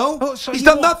Dallas though. He's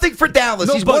done nothing for Dallas.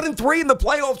 No, he's 1-3 in the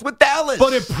playoffs with Dallas.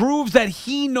 But it proves that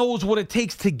he knows what it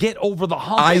takes to get over the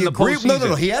hump. I in agree. The postseason.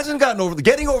 No. He hasn't gotten over.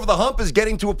 Getting over the hump is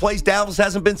getting to a place Dallas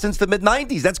hasn't been since the mid-'90s.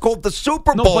 That's called the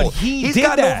Super Bowl. No, but he's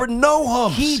gotten over no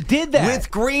humps. He did that.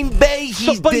 With Green Bay,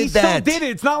 he still did it.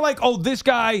 It's not like, this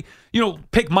guy,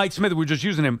 pick Mike Smith. We're just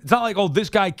using him. It's not like, this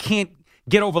guy can't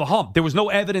get over the hump. There was no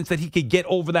evidence that he could get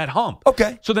over that hump.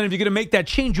 Okay. So then if you're going to make that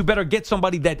change, you better get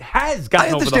somebody that has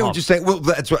gotten over the hump. I understand what you're saying. Well,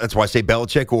 that's why I say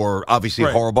Belichick or obviously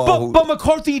Harbaugh. But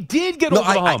McCarthy did get over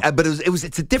the hump. But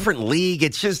it's a different league.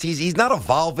 It's just he's not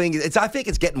evolving. I think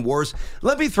it's getting worse.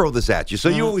 Let me throw this at you. So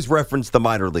you always reference the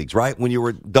minor leagues, right? When you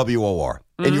were WOR.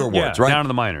 In your words, right? Down to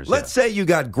the minors. Let's say you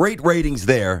got great ratings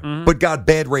there, but got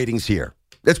bad ratings here.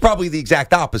 That's probably the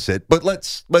exact opposite, but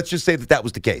let's just say that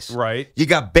was the case. Right. You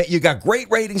got great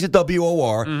ratings at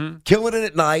WOR, killing it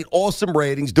at night, awesome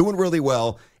ratings, doing really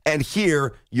well, and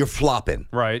here you're flopping.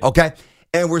 Right. Okay?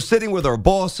 And we're sitting with our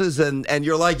bosses, and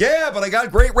you're like, yeah, but I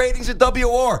got great ratings at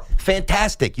WOR.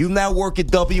 Fantastic. You now work at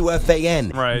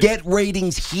WFAN. Right. Get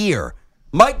ratings here.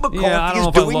 Mike McCarthy is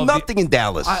doing nothing in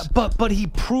Dallas. But he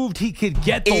proved he could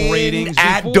get the ratings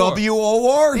at before.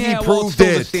 WOR. He proved it's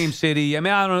still I the same city. I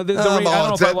mean, I don't know. I don't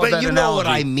know if I love but that you analogy. know what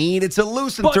I mean. It's a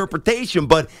loose interpretation,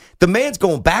 but the man's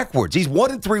going backwards. He's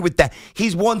 1-3 with that.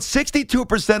 He's won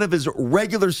 62% of his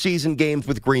regular season games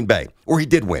with Green Bay, or he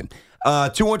did win.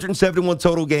 271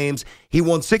 total games. He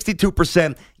won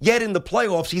 62%. Yet in the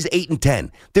playoffs, he's 8-10.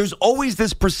 There's always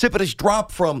this precipitous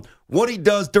drop from what he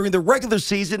does during the regular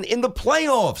season in the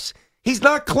playoffs. He's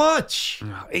not clutch.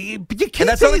 And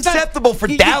that's unacceptable for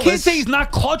Dallas. You can't say he's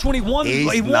not clutch when he won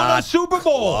a Super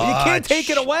Bowl. Clutch. You can't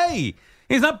take it away.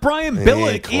 He's not Brian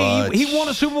Billick. He won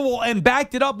a Super Bowl and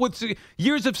backed it up with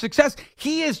years of success.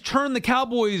 He has turned the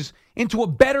Cowboys into a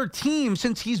better team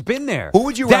since he's been there. Who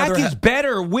would you rather Dak is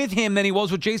better with him than he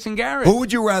was with Jason Garrett. Who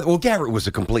would you rather? Well, Garrett was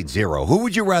a complete zero. Who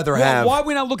would you rather have? Why are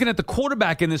we not looking at the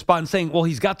quarterback in this spot and saying, well,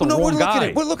 he's got the wrong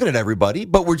guy? We're looking at everybody,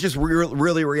 but we're just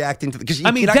really reacting to because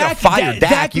you're not going to fire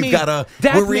Dak.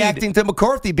 We're reacting to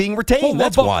McCarthy being retained.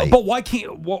 That's why. But why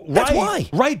can't? That's why.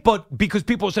 Right, but because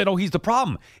people said, he's the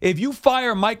problem. If you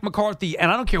fire Mike McCarthy,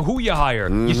 and I don't care who you hire,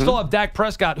 you still have Dak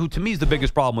Prescott, who to me is the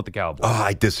biggest problem with the Cowboys. Oh,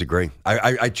 I disagree.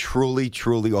 I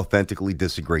truly authentically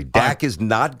disagree. Dak is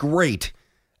not great.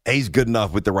 He's good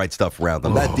enough with the right stuff around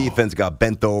him. That defense got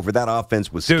bent over. That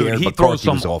offense was scared. He McCarthy throws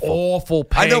some was awful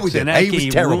picks. I know he did. He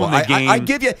was terrible. I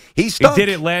give you, he stunk. He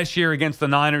did it last year against the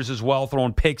Niners as well,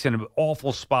 throwing picks in an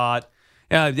awful spot.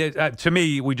 To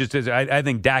me, I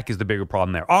think Dak is the bigger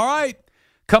problem there. All right,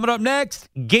 coming up next,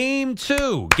 Game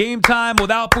 2. Game time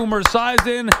without Boomer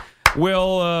Esiason.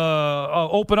 We'll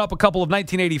open up a couple of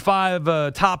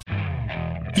 1985 top.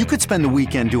 You could spend the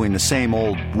weekend doing the same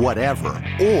old whatever,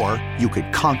 or you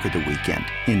could conquer the weekend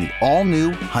in the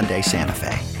all-new Hyundai Santa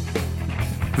Fe.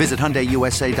 Visit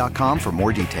HyundaiUSA.com for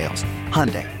more details.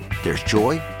 Hyundai, there's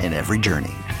joy in every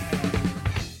journey.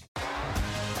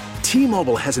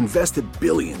 T-Mobile has invested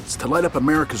billions to light up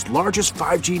America's largest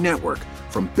 5G network,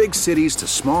 from big cities to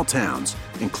small towns,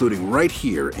 including right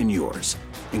here in yours.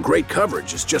 And great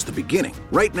coverage is just the beginning.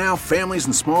 Right now, families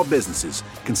and small businesses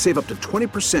can save up to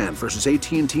 20% versus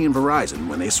AT&T and Verizon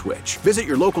when they switch. Visit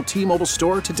your local T-Mobile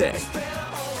store today.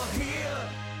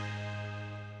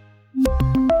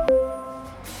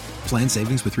 Plan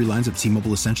savings with 3 lines of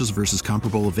T-Mobile Essentials versus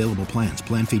comparable available plans.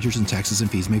 Plan features and taxes and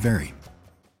fees may vary.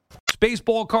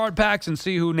 Baseball card packs and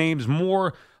see who names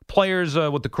more players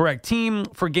with the correct team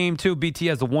for Game 2. BT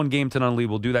has the 1 game to none lead.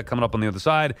 We'll do that coming up on the other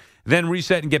side. Then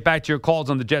reset and get back to your calls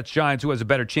on the Jets-Giants, who has a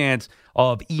better chance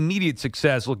of immediate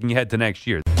success looking ahead to next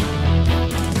year.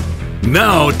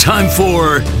 Now time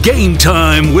for Game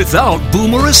Time without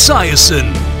Boomer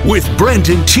Esiason with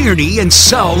Brendan Tierney and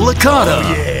Sal Licata.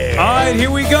 Oh, yeah. All right, here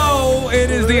we go.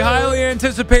 It is the highly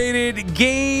anticipated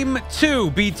Game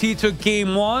 2. BT took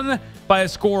Game 1 by a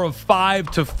score of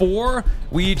 5-4.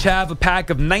 We each have a pack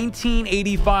of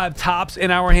 1985 tops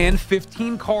in our hand,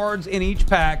 15 cards in each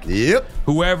pack. Yep.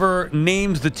 Whoever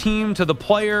names the team to the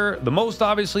player the most,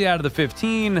 obviously, out of the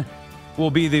 15 will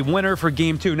be the winner for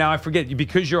Game 2. Now, I forget,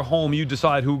 because you're home, you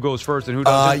decide who goes first and who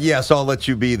doesn't. Yes, I'll let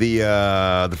you be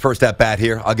the first at bat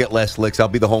here. I'll get less licks. I'll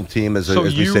be the home team, as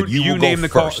we said. You will go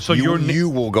first. So you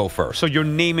will go first. So you're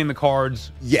naming the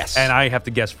cards? Yes. And I have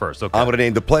to guess first. Okay. I'm going to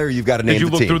name the player. You've got to name the team.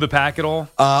 Did you look through the pack at all?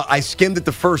 I skimmed at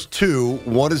the first 2.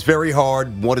 One is very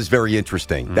hard. One is very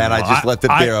interesting. That I just left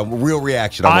it there. A real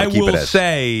reaction. I will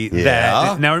say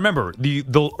that. Now, remember,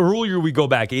 the earlier we go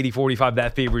back, 80-45,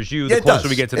 that favors you. The closer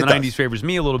we get to the 90s favors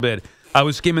me a little bit. I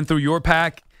was skimming through your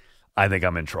pack. I think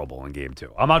I'm in trouble in Game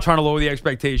 2. I'm not trying to lower the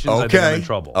expectations. Okay. I think I'm in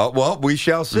trouble. Well, we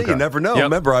shall see. Okay. You never know. Yep.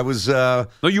 Remember, I was... No,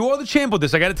 you are the champ with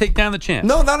this. I got to take down the champ.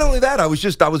 No, not only that. I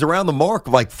was around the mark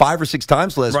like 5 or 6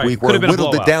 times last week where I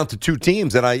whittled it down to 2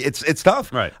 teams, and it's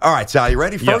tough. Right. All right, Sal, you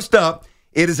ready? First up,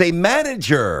 it is a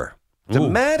manager. It's a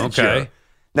manager. Okay.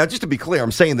 Now, just to be clear,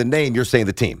 I'm saying the name, you're saying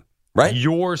the team, right?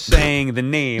 You're saying the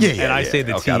name, and I say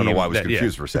the team. I don't know why I was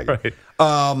confused for a second.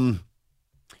 Right.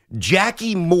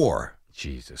 Jackie Moore.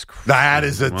 Jesus Christ. That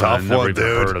is a tough one, dude.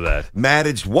 Heard of that.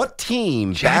 Managed what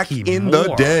team Jackie back in Moore.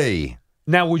 the day?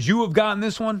 Now, would you have gotten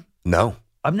this one? No.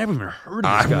 I've never even heard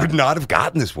of this guy. I would not have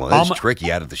gotten this one. That's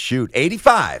tricky out of the chute.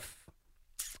 85.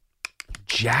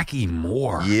 Jackie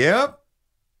Moore. Yep.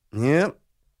 I mean,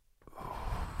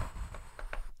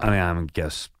 I'm going to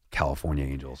guess California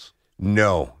Angels.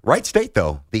 No. Right state,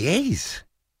 though. The A's.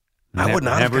 I would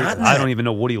not have gotten that. I don't even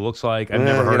know what he looks like. I've never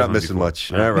heard of him. You're not missing before.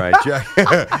 much. All right. Jack.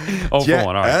 All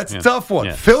right. That's a tough one.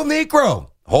 Yeah. Phil Niekro,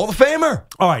 Hall of Famer.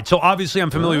 All right. So obviously I'm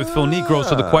familiar with Phil Niekro.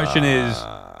 So the question is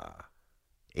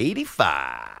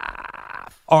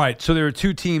 85. All right. So there are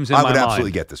 2 teams in my mind. I would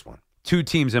absolutely get this one. 2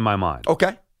 teams in my mind.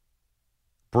 Okay.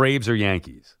 Braves or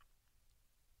Yankees?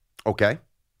 Okay.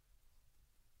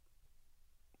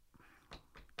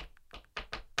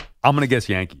 I'm going to guess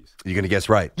Yankees. You're going to guess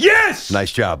right. Yes!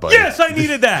 Nice job, buddy. Yes, I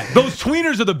needed that. Those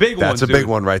tweeners are the big ones. That's a big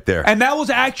one right there. And that was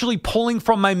actually pulling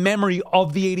from my memory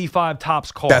of the 85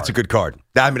 Topps card. That's a good card.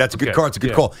 I mean, that's a good card. It's a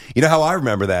good call. You know how I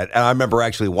remember that? And I remember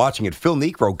actually watching it. Phil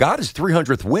Niekro got his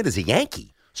 300th win as a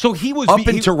Yankee. So he was up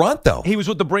in Toronto. He was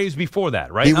with the Braves before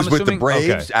that, right? He was with the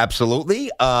Braves,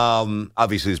 absolutely.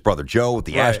 Obviously, his brother Joe with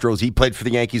the Astros. He played for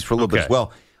the Yankees for a little bit as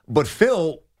well. But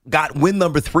Phil got win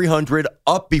number 300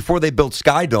 up before they built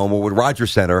Sky Dome or with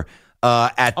Rogers Center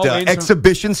at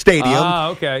Exhibition Stadium.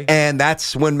 Okay. And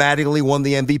that's when Mattingly won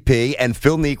the MVP, and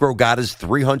Phil Niekro got his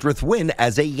 300th win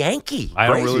as a Yankee. I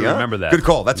don't really remember that. Good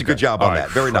call. That's a good job on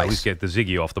that. Very nice. At least get the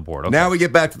Ziggy off the board. Okay. Now we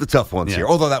get back to the tough ones here,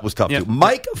 although that was tough too.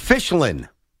 Mike Fischlin.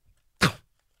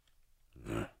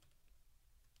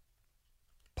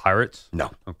 Pirates?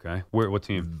 No. Okay. What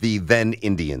team? The then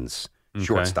Indians.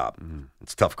 Shortstop.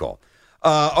 It's a tough call.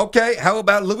 Okay, how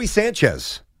about Luis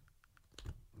Sanchez?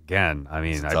 Again, I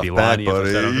mean, I'd be lying.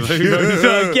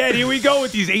 Again, here we go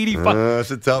with these 85. It's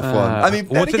a tough one. I mean,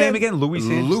 what's the name again?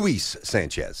 Luis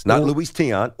Sanchez. Not Luis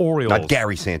Tiant. Orioles. Not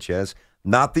Gary Sanchez.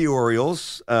 Not the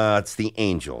Orioles. It's the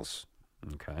Angels.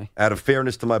 Okay. Out of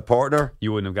fairness to my partner.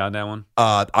 You wouldn't have gotten that one?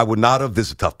 I would not have. This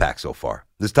is a tough pack so far.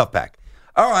 This is a tough pack.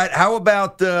 All right, how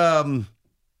about... I'm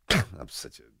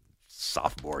such a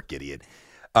sophomore idiot.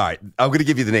 All right, I'm going to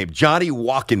give you the name. Johnny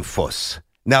Walkenfuss.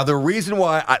 Now, the reason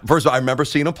why... first of all, I remember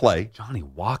seeing him play. Johnny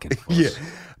Walkenfuss. Yeah,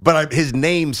 but his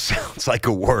name sounds like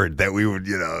a word that we would,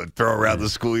 throw around the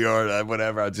schoolyard,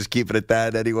 whatever. I'll just keep it at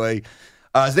that anyway.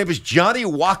 His name is Johnny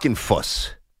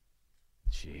Walkenfuss.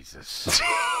 Jesus.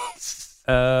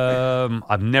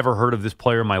 I've never heard of this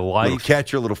player in my life. Little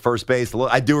catcher, little first base.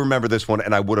 I do remember this one,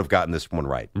 and I would have gotten this one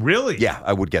right. Really? Yeah,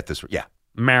 I would get this one. Yeah.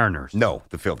 Mariners. No,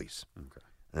 the Phillies. Okay.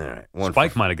 All right.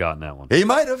 Spike might have gotten that one. He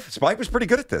might have. Spike was pretty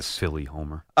good at this. Philly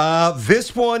homer.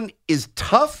 This one is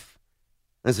tough.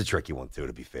 This is a tricky one, too,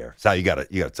 to be fair. Sal, you got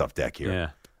a tough deck here. Yeah.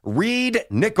 Reed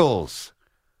Nichols.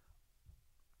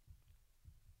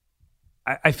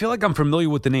 I feel like I'm familiar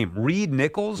with the name. Reed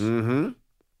Nichols? Mm-hmm.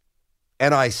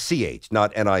 N-I-C-H,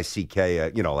 not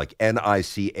N-I-C-K, like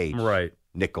N-I-C-H. Right.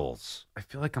 Nichols. I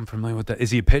feel like I'm familiar with that.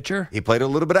 Is he a pitcher? He played a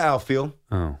little bit of outfield.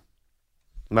 Oh.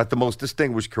 Not the most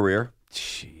distinguished career.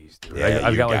 Jeez, dude. Yeah,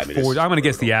 I've you got got like me. four. This I'm going to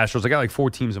is guess the Astros. I got like 4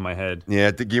 teams in my head.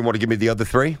 Yeah, you want to give me the other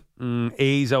 3?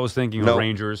 A's, I was thinking. Nope. Or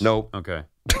Rangers. Nope. Okay.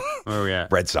 Where are we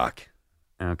at? Red Sox.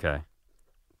 Okay.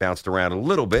 Bounced around a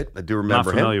little bit. I do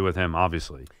remember Not familiar him. with him,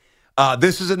 obviously.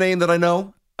 This is a name that I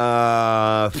know.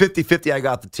 50-50, I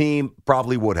got the team.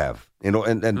 Probably would have. And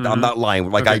I'm not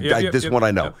lying. Like, this one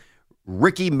I know. Yep.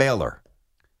 Ricky Mailer.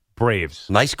 Braves.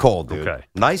 Nice call, dude. Okay.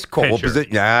 Nice call. What Pitcher.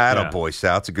 position? Boy,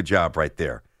 Sal. That's a good job right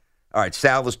there. All right,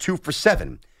 Sal is 2 for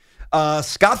 7.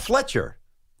 Scott Fletcher.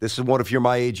 This is one, if you're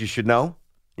my age, you should know.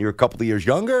 You're a couple of years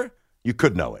younger, you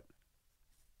could know it.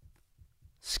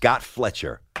 Scott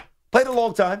Fletcher. Played a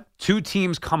long time. 2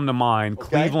 teams come to mind, Okay.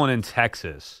 Cleveland and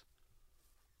Texas.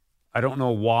 I don't know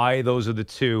why those are the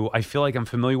 2. I feel like I'm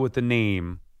familiar with the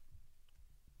name.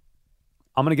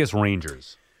 I'm going to guess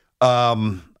Rangers.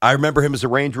 I remember him as a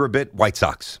Ranger a bit. White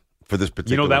Sox for this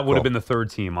particular That would call. have been the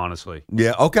 3rd team, honestly.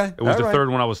 Yeah, okay. It was All the right.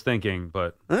 3rd one I was thinking,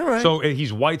 but All right. so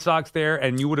he's White Sox there,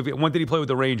 and you would have. When did he play with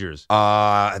the Rangers?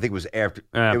 I think it was after.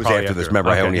 It was probably after this. after. Remember,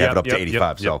 I Okay, only have it yep, up to yep,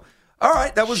 85. yep, So, all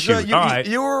right, that was Shoot. you, All right.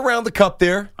 you were around the cup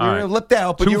there. All You right. were lipped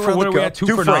out, but 2 you were for around what the are we cup. at?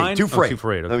 2 for 9? 2 for 8. 2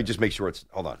 for 8. Let me just make sure it's.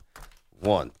 Hold on.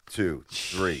 1, 2,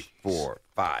 3, 4,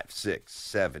 5, 6,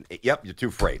 7, 8. Yep, you're 2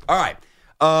 for 8. All right.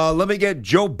 Let me get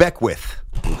Joe Beckwith.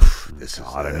 This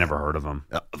God, I've never heard of him.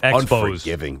 Expos.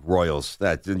 Unforgiving. Royals.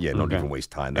 Don't even waste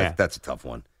time. That's a tough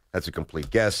one. That's a complete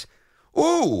guess.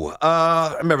 Ooh,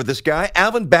 I remember this guy,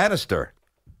 Alvin Bannister.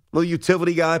 Little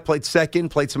utility guy, played second,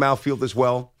 played some outfield as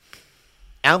well.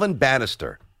 Alvin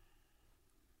Bannister.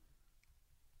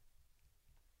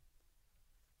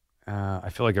 I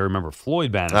feel like I remember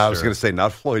Floyd Bannister. I was going to say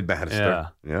not Floyd Bannister.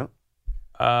 Yeah. Who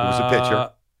was a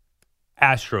pitcher?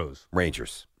 Astros.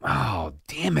 Rangers. Oh,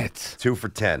 damn it. 2 for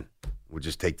 10. We'll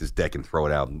just take this deck and throw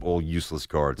it out. All useless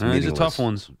cards. These are meaningless. tough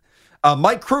ones.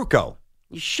 Mike Krukow.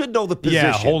 You should know the position.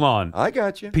 Yeah, hold on. I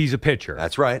got you. He's a pitcher.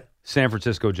 That's right. San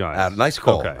Francisco Giants. Nice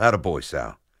call. Okay. Attaboy,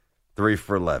 Sal. 3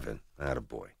 for 11.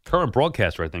 Attaboy. Current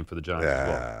broadcaster, I think, for the Giants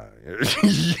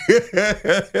as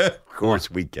Yeah. Of course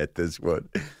we get this one.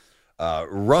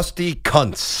 Rusty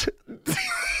Kuntz.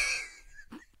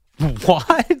 well.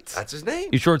 What? That's his name.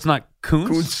 You sure it's not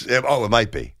Kuntz? Oh, it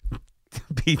might be.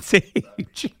 PT.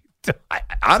 I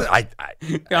I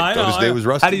thought his name was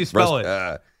Rusty. How do you spell it?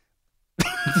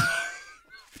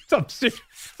 I'm serious.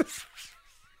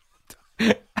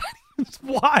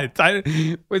 What?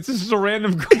 This is a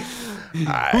random.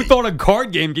 Who thought a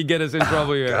card game could get us in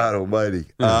trouble here? God Almighty!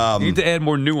 You need to add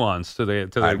more nuance to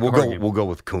the. All right, we'll go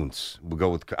with Kuntz. We'll go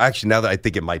with actually. Now that I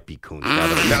think it might be Kuntz. Now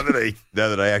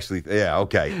that I actually, yeah,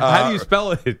 okay. How do you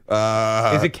spell it?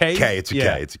 Is it K? K. It's a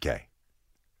K. It's a K.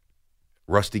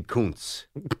 Rusty Kuntz.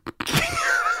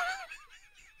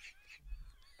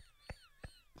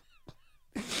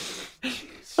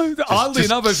 Oddly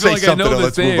enough, I feel like I know this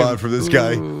Let's name. move on from this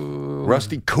guy.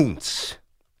 Rusty Kuntz.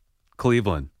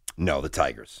 Cleveland. No, the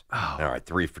Tigers. Oh. All right,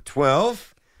 3 for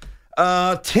 12.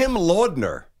 Tim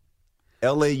Laudner.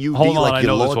 L-A-U-D, Hold on, I like you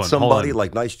know this laud one. somebody, Hold on.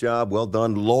 like nice job, well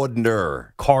done. Laudner.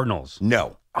 Cardinals.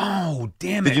 No. Oh,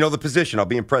 damn it. Did you know the position? I'll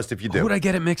be impressed if you do. Who would I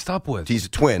get it mixed up with? He's a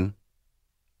twin.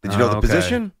 Did you know the okay.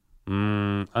 position?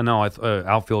 No,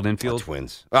 outfield, infield.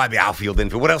 Twins. I mean, outfield,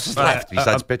 infield. What else is left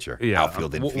besides pitcher? Yeah.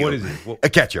 Outfield, infield. What is he? A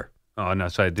catcher. Oh, no,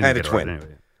 so I didn't And get a it right. twin.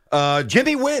 Anyway.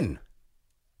 Jimmy Wynn.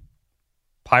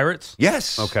 Pirates?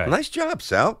 Yes. Okay. Nice job,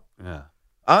 Sal. Yeah.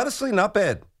 Honestly, not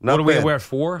bad. Not What are bad. we at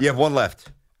 4? You have 1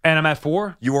 left. And I'm at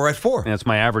 4? You were at 4. And that's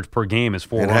my average per game is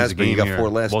 4 It runs has a been. game You got here. 4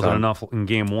 last Wasn't time. enough in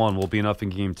game 1. Will be enough in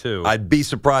game 2. I'd be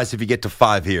surprised if you get to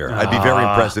 5 here. I'd be very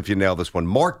impressed if you nail this one.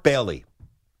 Mark Bailey.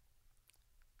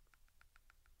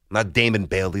 Not Damon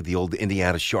Bailey, the old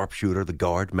Indiana sharpshooter, the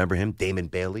guard. Remember him? Damon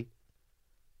Bailey.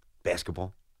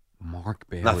 Basketball. Mark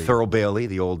Bailey. Not Thurl Bailey,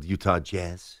 the old Utah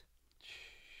Jazz.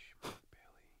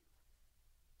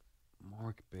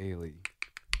 Mark Bailey.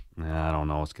 Nah, I don't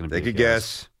know. It's going to be Take a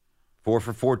guess. 4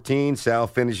 for 14. Sal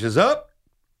finishes up.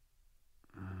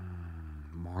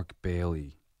 Mark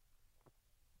Bailey.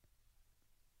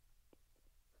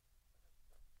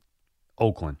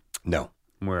 Oakland. No.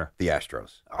 Where? The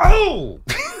Astros. Oh!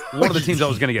 One of the teams I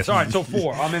was going to guess. All right, so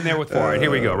 4. I'm in there with 4. All right, here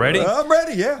we go. Ready? I'm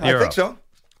ready, yeah. I think so.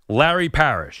 Larry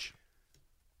Parrish.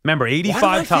 Remember, 85 Why do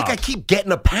I tops. think I keep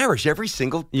getting a Parrish every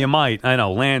single? You might. I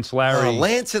know. Lance, Larry.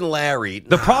 Lance and Larry.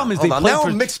 The problem is they hold on. play Now for...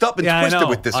 I'm mixed up and Yeah, twisted I know,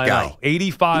 with this I guy. know.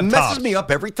 85 He tops. messes me up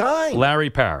every time.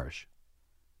 Larry Parrish.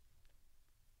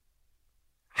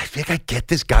 I think I get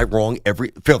this guy wrong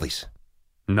every... Phillies.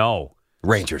 No.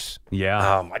 Rangers.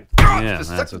 Yeah. Oh, my God. Yeah, It's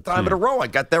the that's second a time in a row I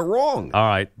got that wrong. All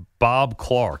right. Bob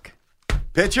Clark.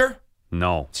 Pitcher?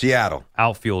 No. Seattle.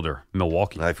 Outfielder.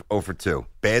 Milwaukee. 0 for 2.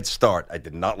 Bad start. I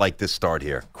did not like this start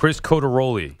here. Chris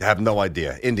Cotaroli. I have no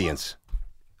idea. Indians.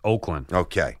 Oakland.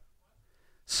 Okay.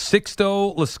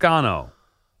 Sixto Lascano.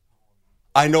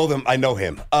 I know them. I know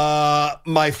him.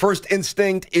 My first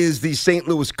instinct is the St.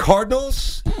 Louis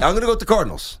Cardinals. I'm going to go with the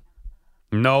Cardinals.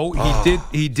 No,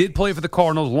 he did play for the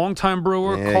Cardinals. Longtime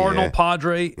Brewer, Cardinal,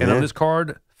 Padre, and on this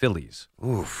card, Phillies.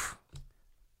 Oof.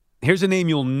 Here's a name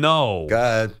you'll know. Go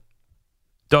ahead.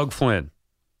 Doug Flynn.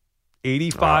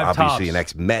 85 tops. Obviously an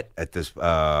ex-Met at this.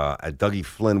 Dougie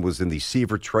Flynn was in the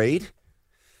Seaver trade.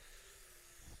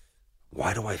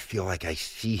 Why do I feel like I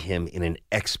see him in an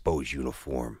Expos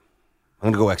uniform?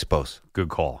 I'm going to go Expos. Good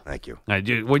call. Thank you.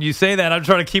 When you say that, I'm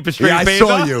trying to keep a straight face. I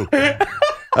saw you.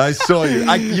 I saw you.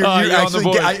 You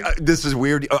actually, this is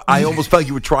weird. I almost felt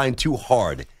you were trying too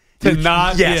hard.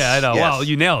 Yes. Yeah, I know. Yes. Well,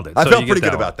 you nailed it. I So felt you pretty get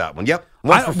good that about that one. Yep.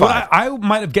 1 for 5. I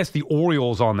might have guessed the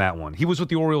Orioles on that one. He was with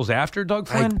the Orioles after Doug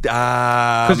Flynn?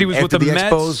 Because he was with the Mets.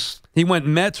 Expos. He went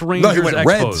Mets, Rangers, No, he went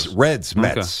Expos. Reds,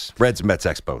 Mets. Okay. Reds, Mets,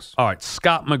 Expos. All right,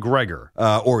 Scott McGregor.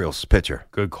 Orioles, pitcher.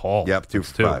 Good call. Yep, 2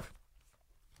 That's for 5.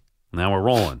 Now we're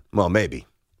rolling. Well, maybe.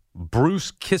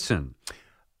 Bruce Kisson.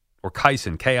 Or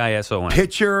Kyson, K-I-S-O-N.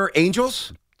 Pitcher,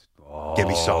 Angels? Give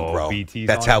me some, bro. BT's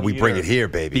That's how we bring it here,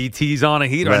 baby. BT's on a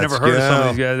heater. I Let's never heard of some of go.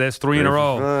 these guys. That's 3 in a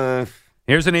row.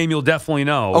 Here's a name you'll definitely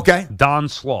know. Okay. Don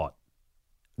Slaught.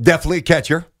 Definitely a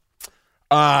catcher.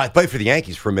 Played for the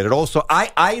Yankees for a minute. Also,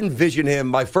 I envision him.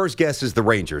 My first guess is the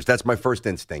Rangers. That's my first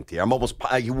instinct here.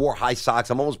 He wore high socks.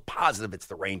 I'm almost positive it's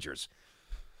the Rangers.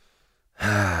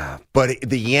 But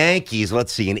the Yankees,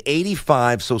 let's see, in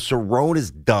 85, so Cerrone is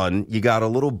done. You got a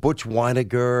little Butch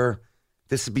Weiniger.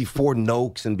 This is before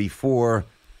Noakes and before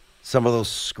some of those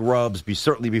scrubs.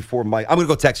 Certainly before Mike. I'm going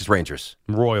to go Texas Rangers.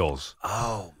 Royals.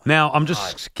 Oh, now, I'm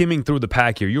just skimming through the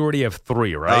pack here. You already have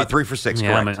 3, right? 3 for 6,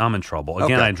 yeah, correct. I'm in trouble.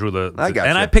 Again, Okay. I drew the... I got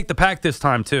and you. I picked the pack this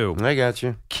time, too. I got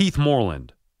you. Keith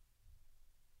Moreland.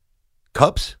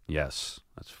 Cubs? Yes,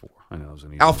 that's 4. I know it was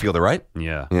an easy Outfielder, right? one.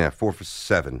 Yeah. Yeah, 4 for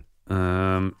 7.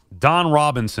 Don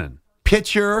Robinson.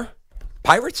 Pitcher,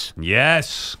 Pirates?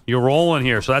 Yes, you're rolling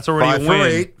here, so that's already 5 a for win.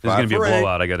 8. This is going to be a 5 for 8.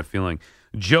 blowout, I got a feeling.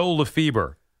 Joe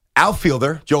Lefebvre.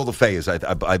 Outfielder, Joe Lefebvre is. I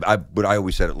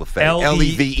always said it Lefebvre.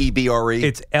 Levebre.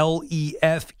 It's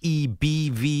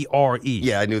Lefebvre.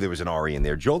 Yeah, I knew there was an R-E in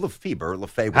there. Joe Lefebvre,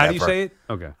 Lefebvre. How do you say it?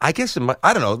 Okay. I guess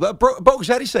I don't know. Bogus,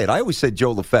 how do you say it? I always said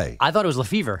Joe Lefebvre. I thought it was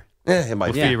Lefevre. Yeah, it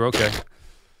might be. Lefebvre, okay.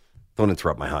 Don't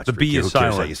interrupt my hot The streak B here. is Who cares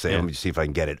how silent. you say it? Yeah. Let me see if I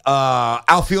can get it.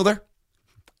 Outfielder?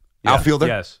 Yeah. Outfielder?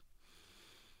 Yes.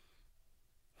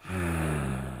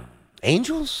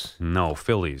 Angels? No,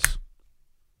 Phillies.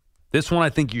 This one I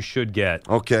think you should get.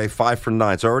 Okay, 5 for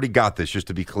 9. So I already got this, just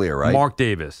to be clear, right? Mark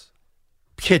Davis.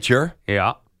 Pitcher.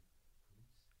 Yeah.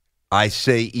 I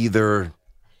say either.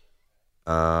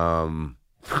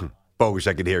 Bogus,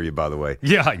 I can hear you, by the way.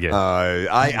 Yeah, I get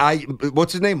it.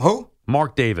 What's his name? Who?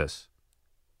 Mark Davis.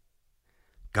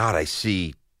 God, I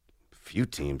see a few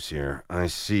teams here. I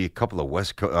see a couple of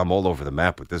West Coast. I'm all over the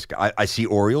map with this guy. I see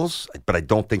Orioles, but I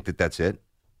don't think that's it.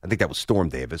 I think that was Storm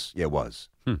Davis. Yeah, it was.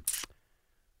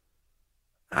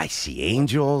 I see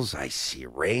Angels. I see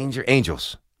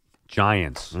Angels.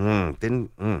 Giants.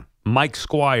 Didn't. Mike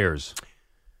Squires.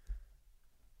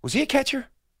 Was he a catcher?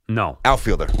 No.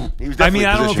 Outfielder. He was I mean, definitely a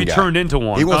I don't know if he position guy. turned into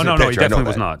one. He wasn't no, a he pitcher, I know definitely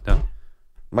was that. not. No.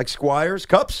 Mike Squires,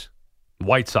 Cubs?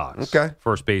 White Sox. Okay.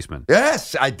 First baseman.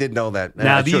 Yes, I did know that.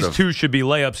 Now, I these should've. two should be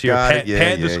layups here. Got it.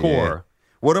 Pad the score. Yeah.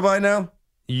 What am I now?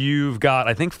 You've got,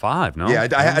 I think, 5, no? Yeah,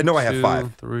 I know I have 1, 2,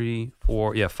 5. 3,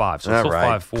 4. Yeah, 5. So All it's still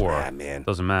right. 5-4. Ah, man.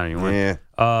 Doesn't matter. You win.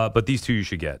 Yeah. But these two you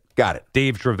should get. Got it.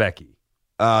 Dave Dravecki.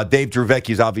 Dave Dravecki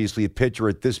is obviously a pitcher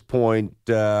at this point.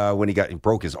 When he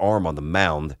broke his arm on the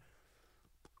mound,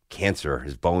 cancer,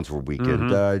 his bones were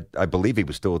weakened. I believe he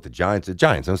was still with the Giants. The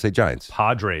Giants, I don't say Giants.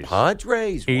 Padres.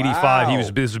 85. Wow.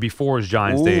 This was before his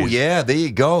Giants days. Oh, yeah, there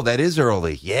you go. That is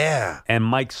early. Yeah. And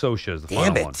Mike Scioscia is the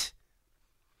Damn final it.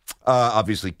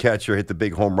 Obviously, catcher hit the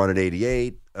big home run at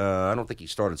 88. I don't think he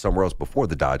started somewhere else before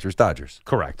the Dodgers. one.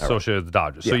 Correct. Scioscia, the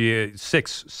Dodgers. So Yeah. you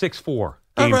 6-4.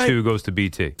 Game All right. 2 goes to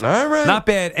BT. All right. Not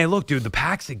bad. And look, dude, the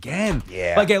packs again.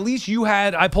 Yeah. Like at least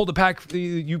I pulled the pack.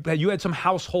 You had some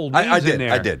household names I did. in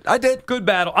there. I did. Good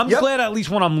battle. I'm Yep. glad at least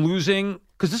when I'm losing,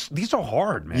 because these are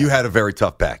hard, man. You had a very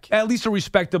tough pack. At least a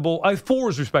respectable. 4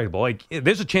 is respectable. Like,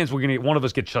 there's a chance we're gonna one of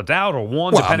us get shut out or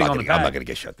one, depending on the pack. I'm not going to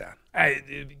get shut down.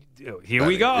 Here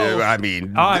we go. I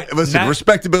mean, right, listen,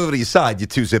 respectability aside, you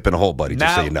 2-zip in a hole, buddy.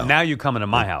 Just so you know. Now you come into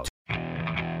my house.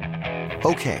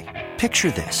 Okay,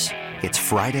 picture this. It's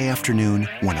Friday afternoon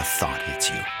when a thought hits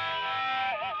you.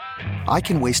 I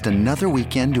can waste another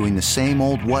weekend doing the same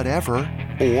old whatever,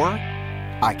 or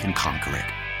I can conquer it.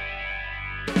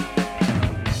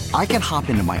 I can hop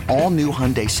into my all-new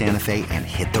Hyundai Santa Fe and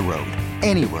hit the road.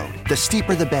 Any road. The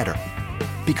steeper, the better.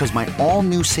 Because my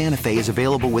all-new Santa Fe is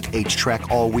available with H-Track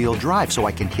all-wheel drive, so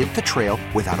I can hit the trail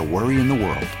without a worry in the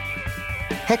world.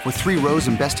 Heck, with 3 rows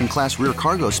and best-in-class rear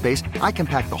cargo space, I can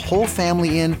pack the whole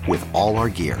family in with all our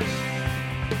gear.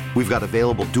 We've got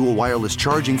available dual wireless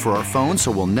charging for our phones,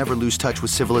 so we'll never lose touch with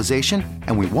civilization,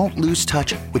 and we won't lose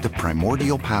touch with the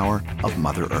primordial power of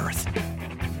Mother Earth.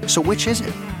 So which is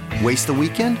it? Waste the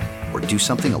weekend or do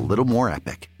something a little more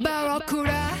epic?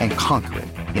 And conquer it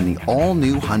in the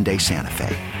all-new Hyundai Santa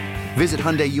Fe. Visit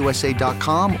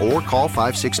HyundaiUSA.com or call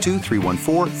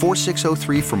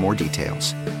 562-314-4603 for more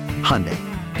details. Hyundai,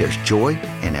 there's joy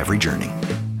in every journey.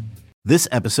 This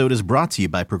episode is brought to you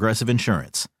by Progressive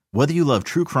Insurance. Whether you love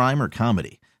true crime or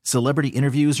comedy, celebrity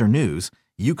interviews or news,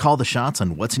 you call the shots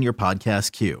on what's in your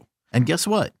podcast queue. And guess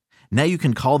what? Now you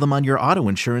can call them on your auto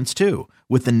insurance too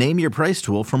with the Name Your Price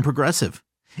tool from Progressive.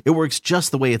 It works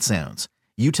just the way it sounds.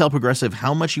 You tell Progressive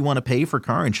how much you want to pay for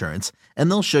car insurance, and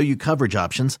they'll show you coverage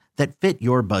options that fit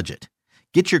your budget.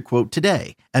 Get your quote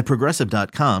today at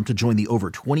Progressive.com to join the over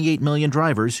 28 million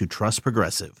drivers who trust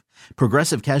Progressive.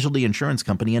 Progressive Casualty Insurance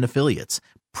Company and Affiliates.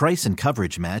 Price and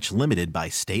coverage match limited by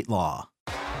state law.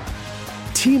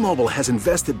 T-Mobile has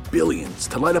invested billions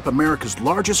to light up America's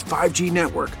largest 5G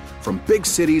network, from big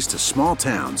cities to small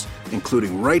towns,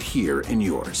 including right here in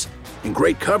yours. And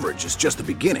great coverage is just the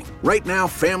beginning. Right now,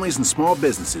 families and small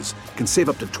businesses can save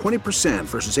up to 20%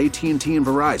 versus AT&T and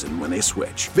Verizon when they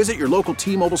switch. Visit your local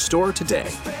T-Mobile store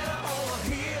today.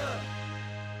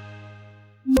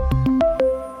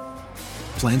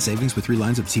 Plan savings with 3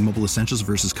 lines of T-Mobile Essentials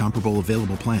versus comparable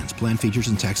available plans. Plan features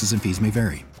and taxes and fees may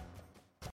vary.